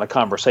this kind of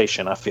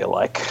conversation, I feel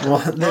like. Well,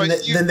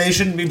 then they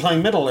shouldn't be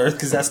playing Middle-earth,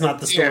 because that's not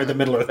the story that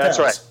Middle-earth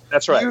tells.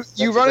 That's right.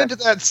 You run into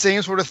that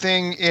same sort of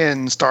thing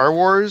in Star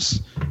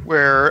Wars,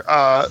 where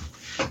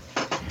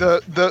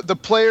the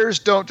players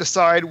don't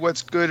decide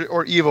what's good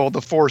or evil,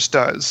 the Force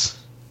does.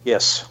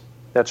 Yes,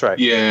 that's right.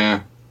 Yeah,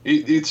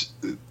 it's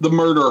the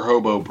murder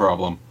hobo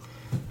problem,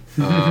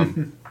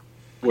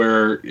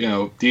 where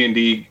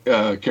D&D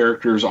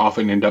characters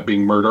often end up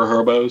being murder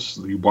hobos.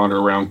 They wander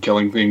around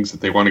killing things that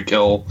they want to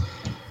kill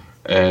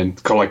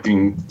and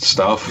collecting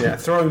stuff. Yeah,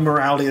 throwing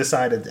morality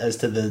aside as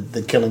to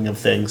the killing of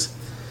things.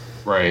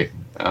 Right,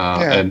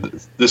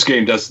 and this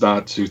game does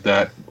not suit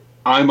that.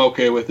 I'm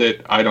okay with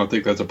it. I don't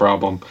think that's a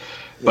problem.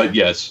 But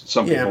yes,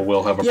 some people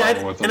will have a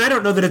problem with it. And I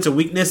don't know that it's a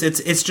weakness.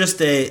 It's just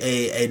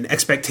an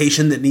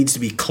expectation that needs to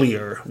be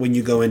clear when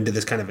you go into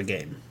this kind of a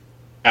game.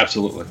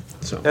 Absolutely.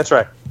 So that's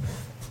right.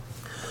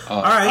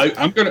 All right.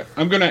 I'm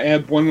gonna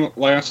add one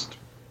last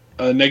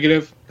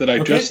negative that I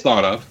just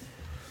thought of,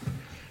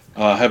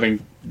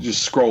 having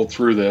just scrolled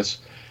through this,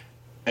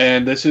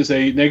 and this is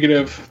a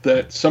negative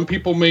that some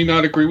people may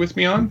not agree with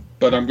me on,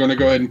 but I'm going to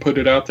go ahead and put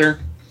it out there.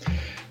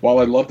 While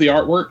I love the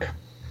artwork,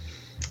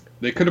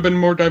 they could have been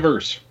more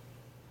diverse.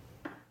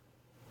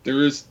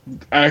 There is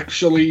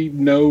actually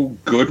no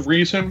good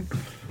reason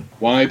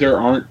why there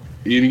aren't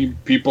any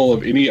people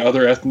of any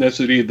other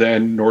ethnicity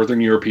than Northern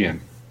European.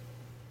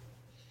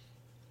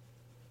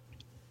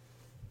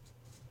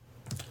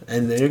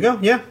 And there you go.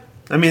 Yeah.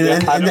 I mean,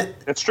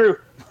 it's trtrue.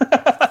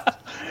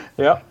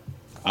 Yeah.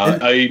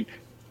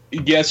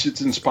 Yes,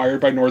 it's inspired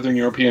by Northern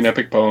European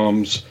epic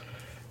poems.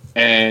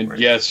 And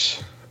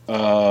yes,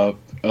 a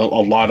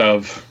lot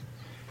of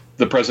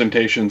the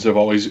presentations have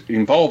always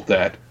involved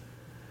that.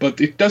 But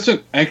it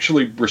doesn't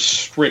actually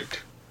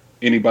restrict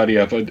anybody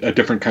of a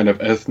different kind of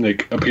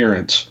ethnic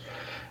appearance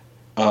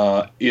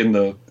in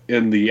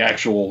the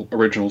actual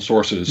original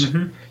sources.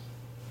 Mm-hmm.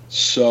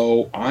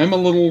 So I'm a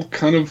little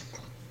kind of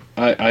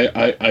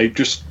I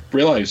just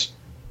realized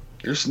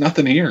there's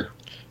nothing here.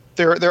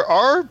 There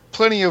are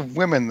plenty of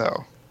women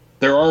though.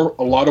 There are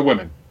a lot of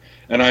women,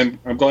 and I'm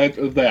glad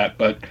of that.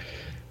 But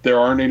there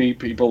aren't any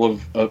people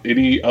of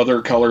any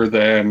other color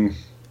than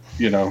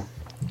your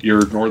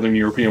Northern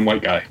European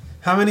white guy.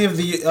 How many of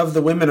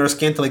the women are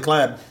scantily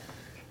clad?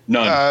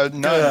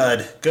 None.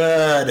 None.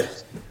 Good.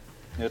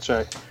 That's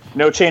right.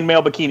 No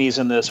chainmail bikinis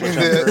in this, which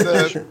I'm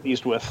very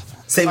pleased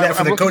with. Save that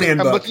for the Conan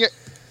book.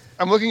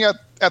 I'm looking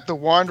at the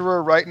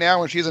Wanderer right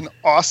now, and she's an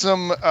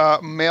awesome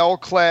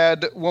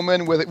male-clad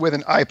woman with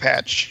an eye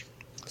patch.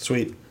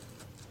 Sweet.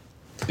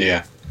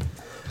 Yeah.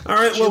 All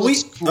right. Well,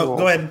 cool. Oh,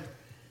 go ahead.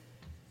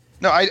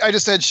 No, I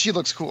just said she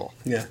looks cool.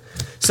 Yeah.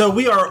 So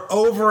we are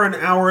over an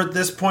hour at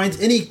this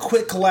point. Any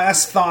quick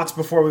last thoughts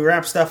before we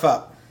wrap stuff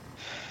up?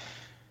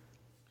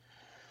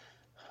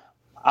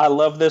 I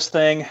love this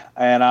thing,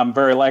 and I'm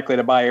very likely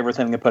to buy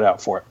everything they put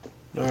out for it.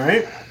 All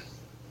right.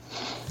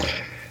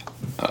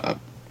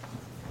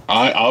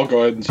 I'll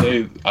go ahead and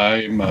say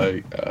I'm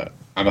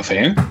a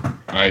fan.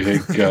 I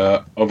think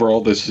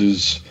overall this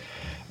is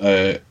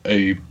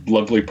a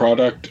lovely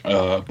product.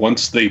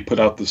 Once they put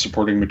out the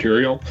supporting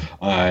material,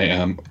 I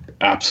am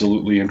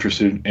absolutely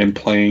interested in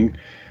playing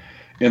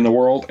in the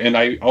world, and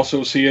I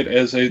also see it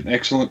as an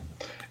excellent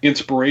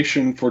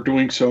inspiration for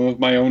doing some of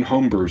my own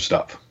homebrew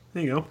stuff.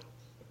 There you go.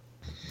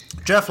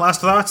 Jeff,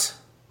 last thoughts?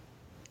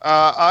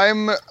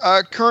 I'm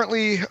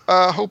currently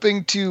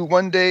hoping to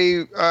one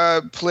day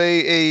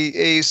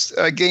play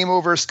a game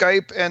over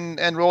Skype and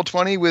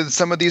Roll20 with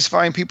some of these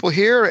fine people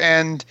here,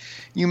 and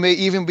you may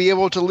even be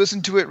able to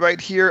listen to it right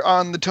here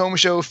on the Tome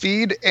Show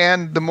feed.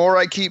 And the more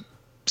I keep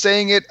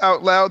saying it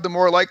out loud, the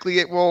more likely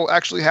it will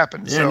actually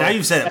happen. Yeah, now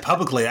you've said it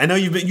publicly. I know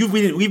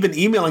we've been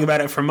emailing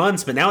about it for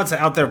months, but now it's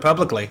out there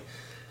publicly.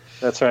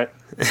 That's right.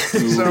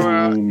 So,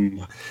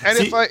 and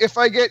if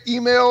I get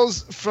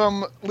emails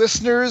from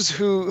listeners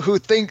who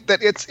think that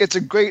it's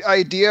a great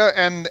idea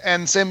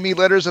and send me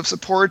letters of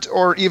support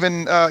or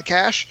even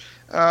cash,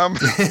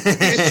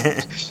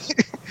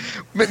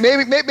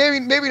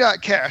 maybe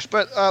not cash,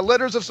 but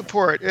letters of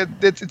support.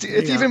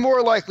 It's even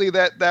more likely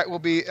that will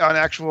be an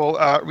actual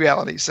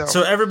reality.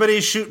 So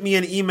everybody shoot me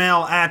an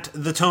email at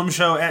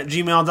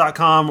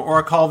thetomeshow@gmail.com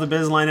or call the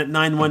biz line at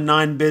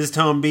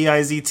 919-BIZTOME,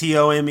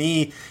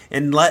 BIZTOME,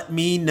 and let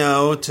me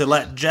know to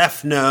let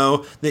Jeff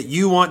know that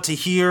you want to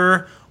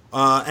hear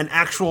an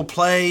actual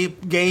play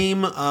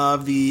game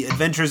of the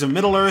Adventures of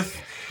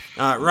Middle-earth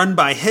run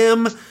by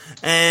him.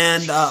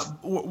 And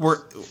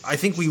I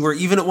think we were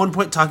even at one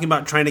point talking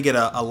about trying to get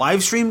a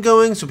live stream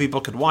going so people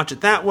could watch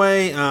it that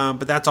way.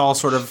 But that's all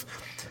sort of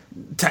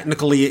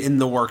technically in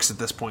the works at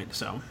this point.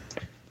 So,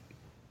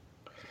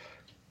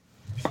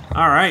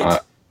 all right.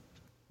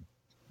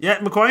 Yeah,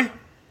 McCoy?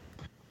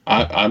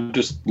 I'm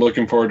just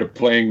looking forward to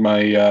playing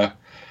my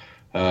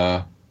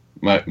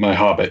my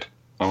Hobbit.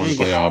 I want to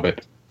play a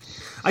Hobbit.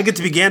 I get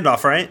to be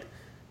Gandalf, right?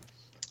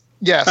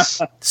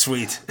 Yes.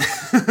 Sweet.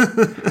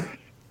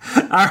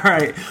 All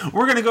right,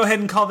 we're going to go ahead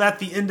and call that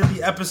the end of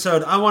the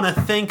episode. I want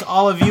to thank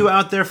all of you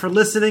out there for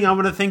listening. I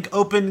want to thank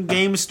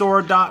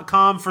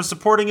OpenGameStore.com for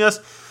supporting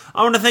us.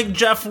 I want to thank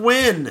Jeff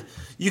Wynn.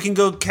 You can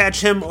go catch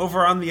him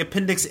over on the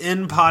Appendix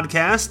N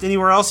podcast.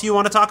 Anywhere else you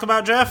want to talk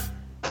about, Jeff?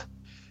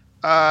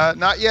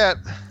 Not yet.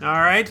 All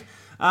right.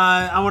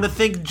 I want to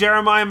thank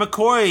Jeremiah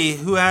McCoy,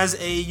 who has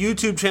a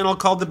YouTube channel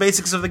called The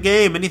Basics of the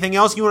Game. Anything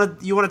else you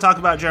want to talk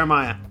about,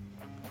 Jeremiah?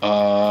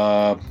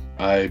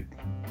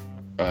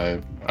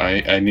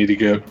 I need to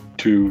get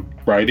to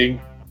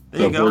writing.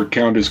 The word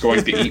count is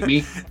going to eat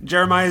me.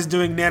 Jeremiah's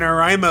doing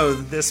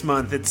NaNoWriMo this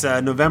month. It's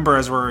November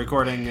as we're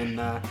recording,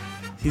 and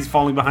he's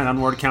falling behind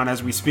on word count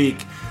as we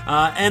speak.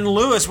 And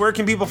Lewis, where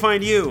can people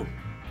find you?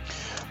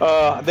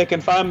 They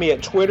can find me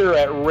at Twitter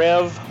at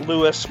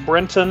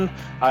RevLewisBrenton.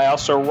 I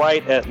also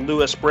write at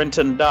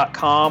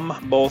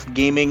lewisbrenton.com, both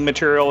gaming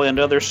material and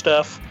other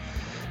stuff.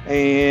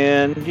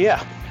 And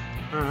yeah.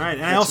 All right.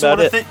 And I also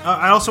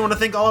want to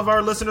thank all of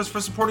our listeners for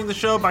supporting the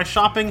show by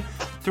shopping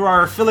through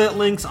our affiliate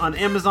links on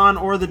Amazon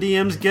or the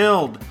DMs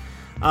Guild.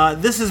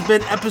 This has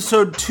been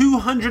episode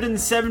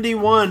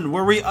 271,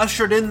 where we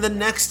ushered in the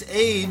next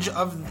age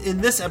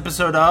in this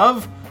episode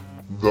of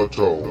The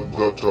Tome,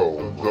 The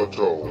Tome, The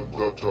Tome,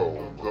 The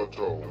Tome, The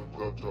Tome,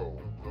 The Tome.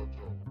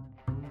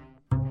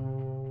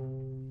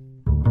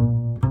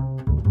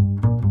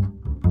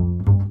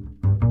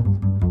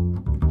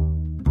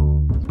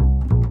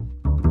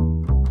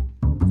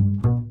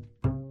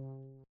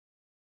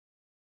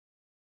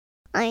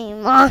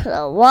 I'm on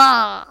the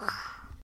wall.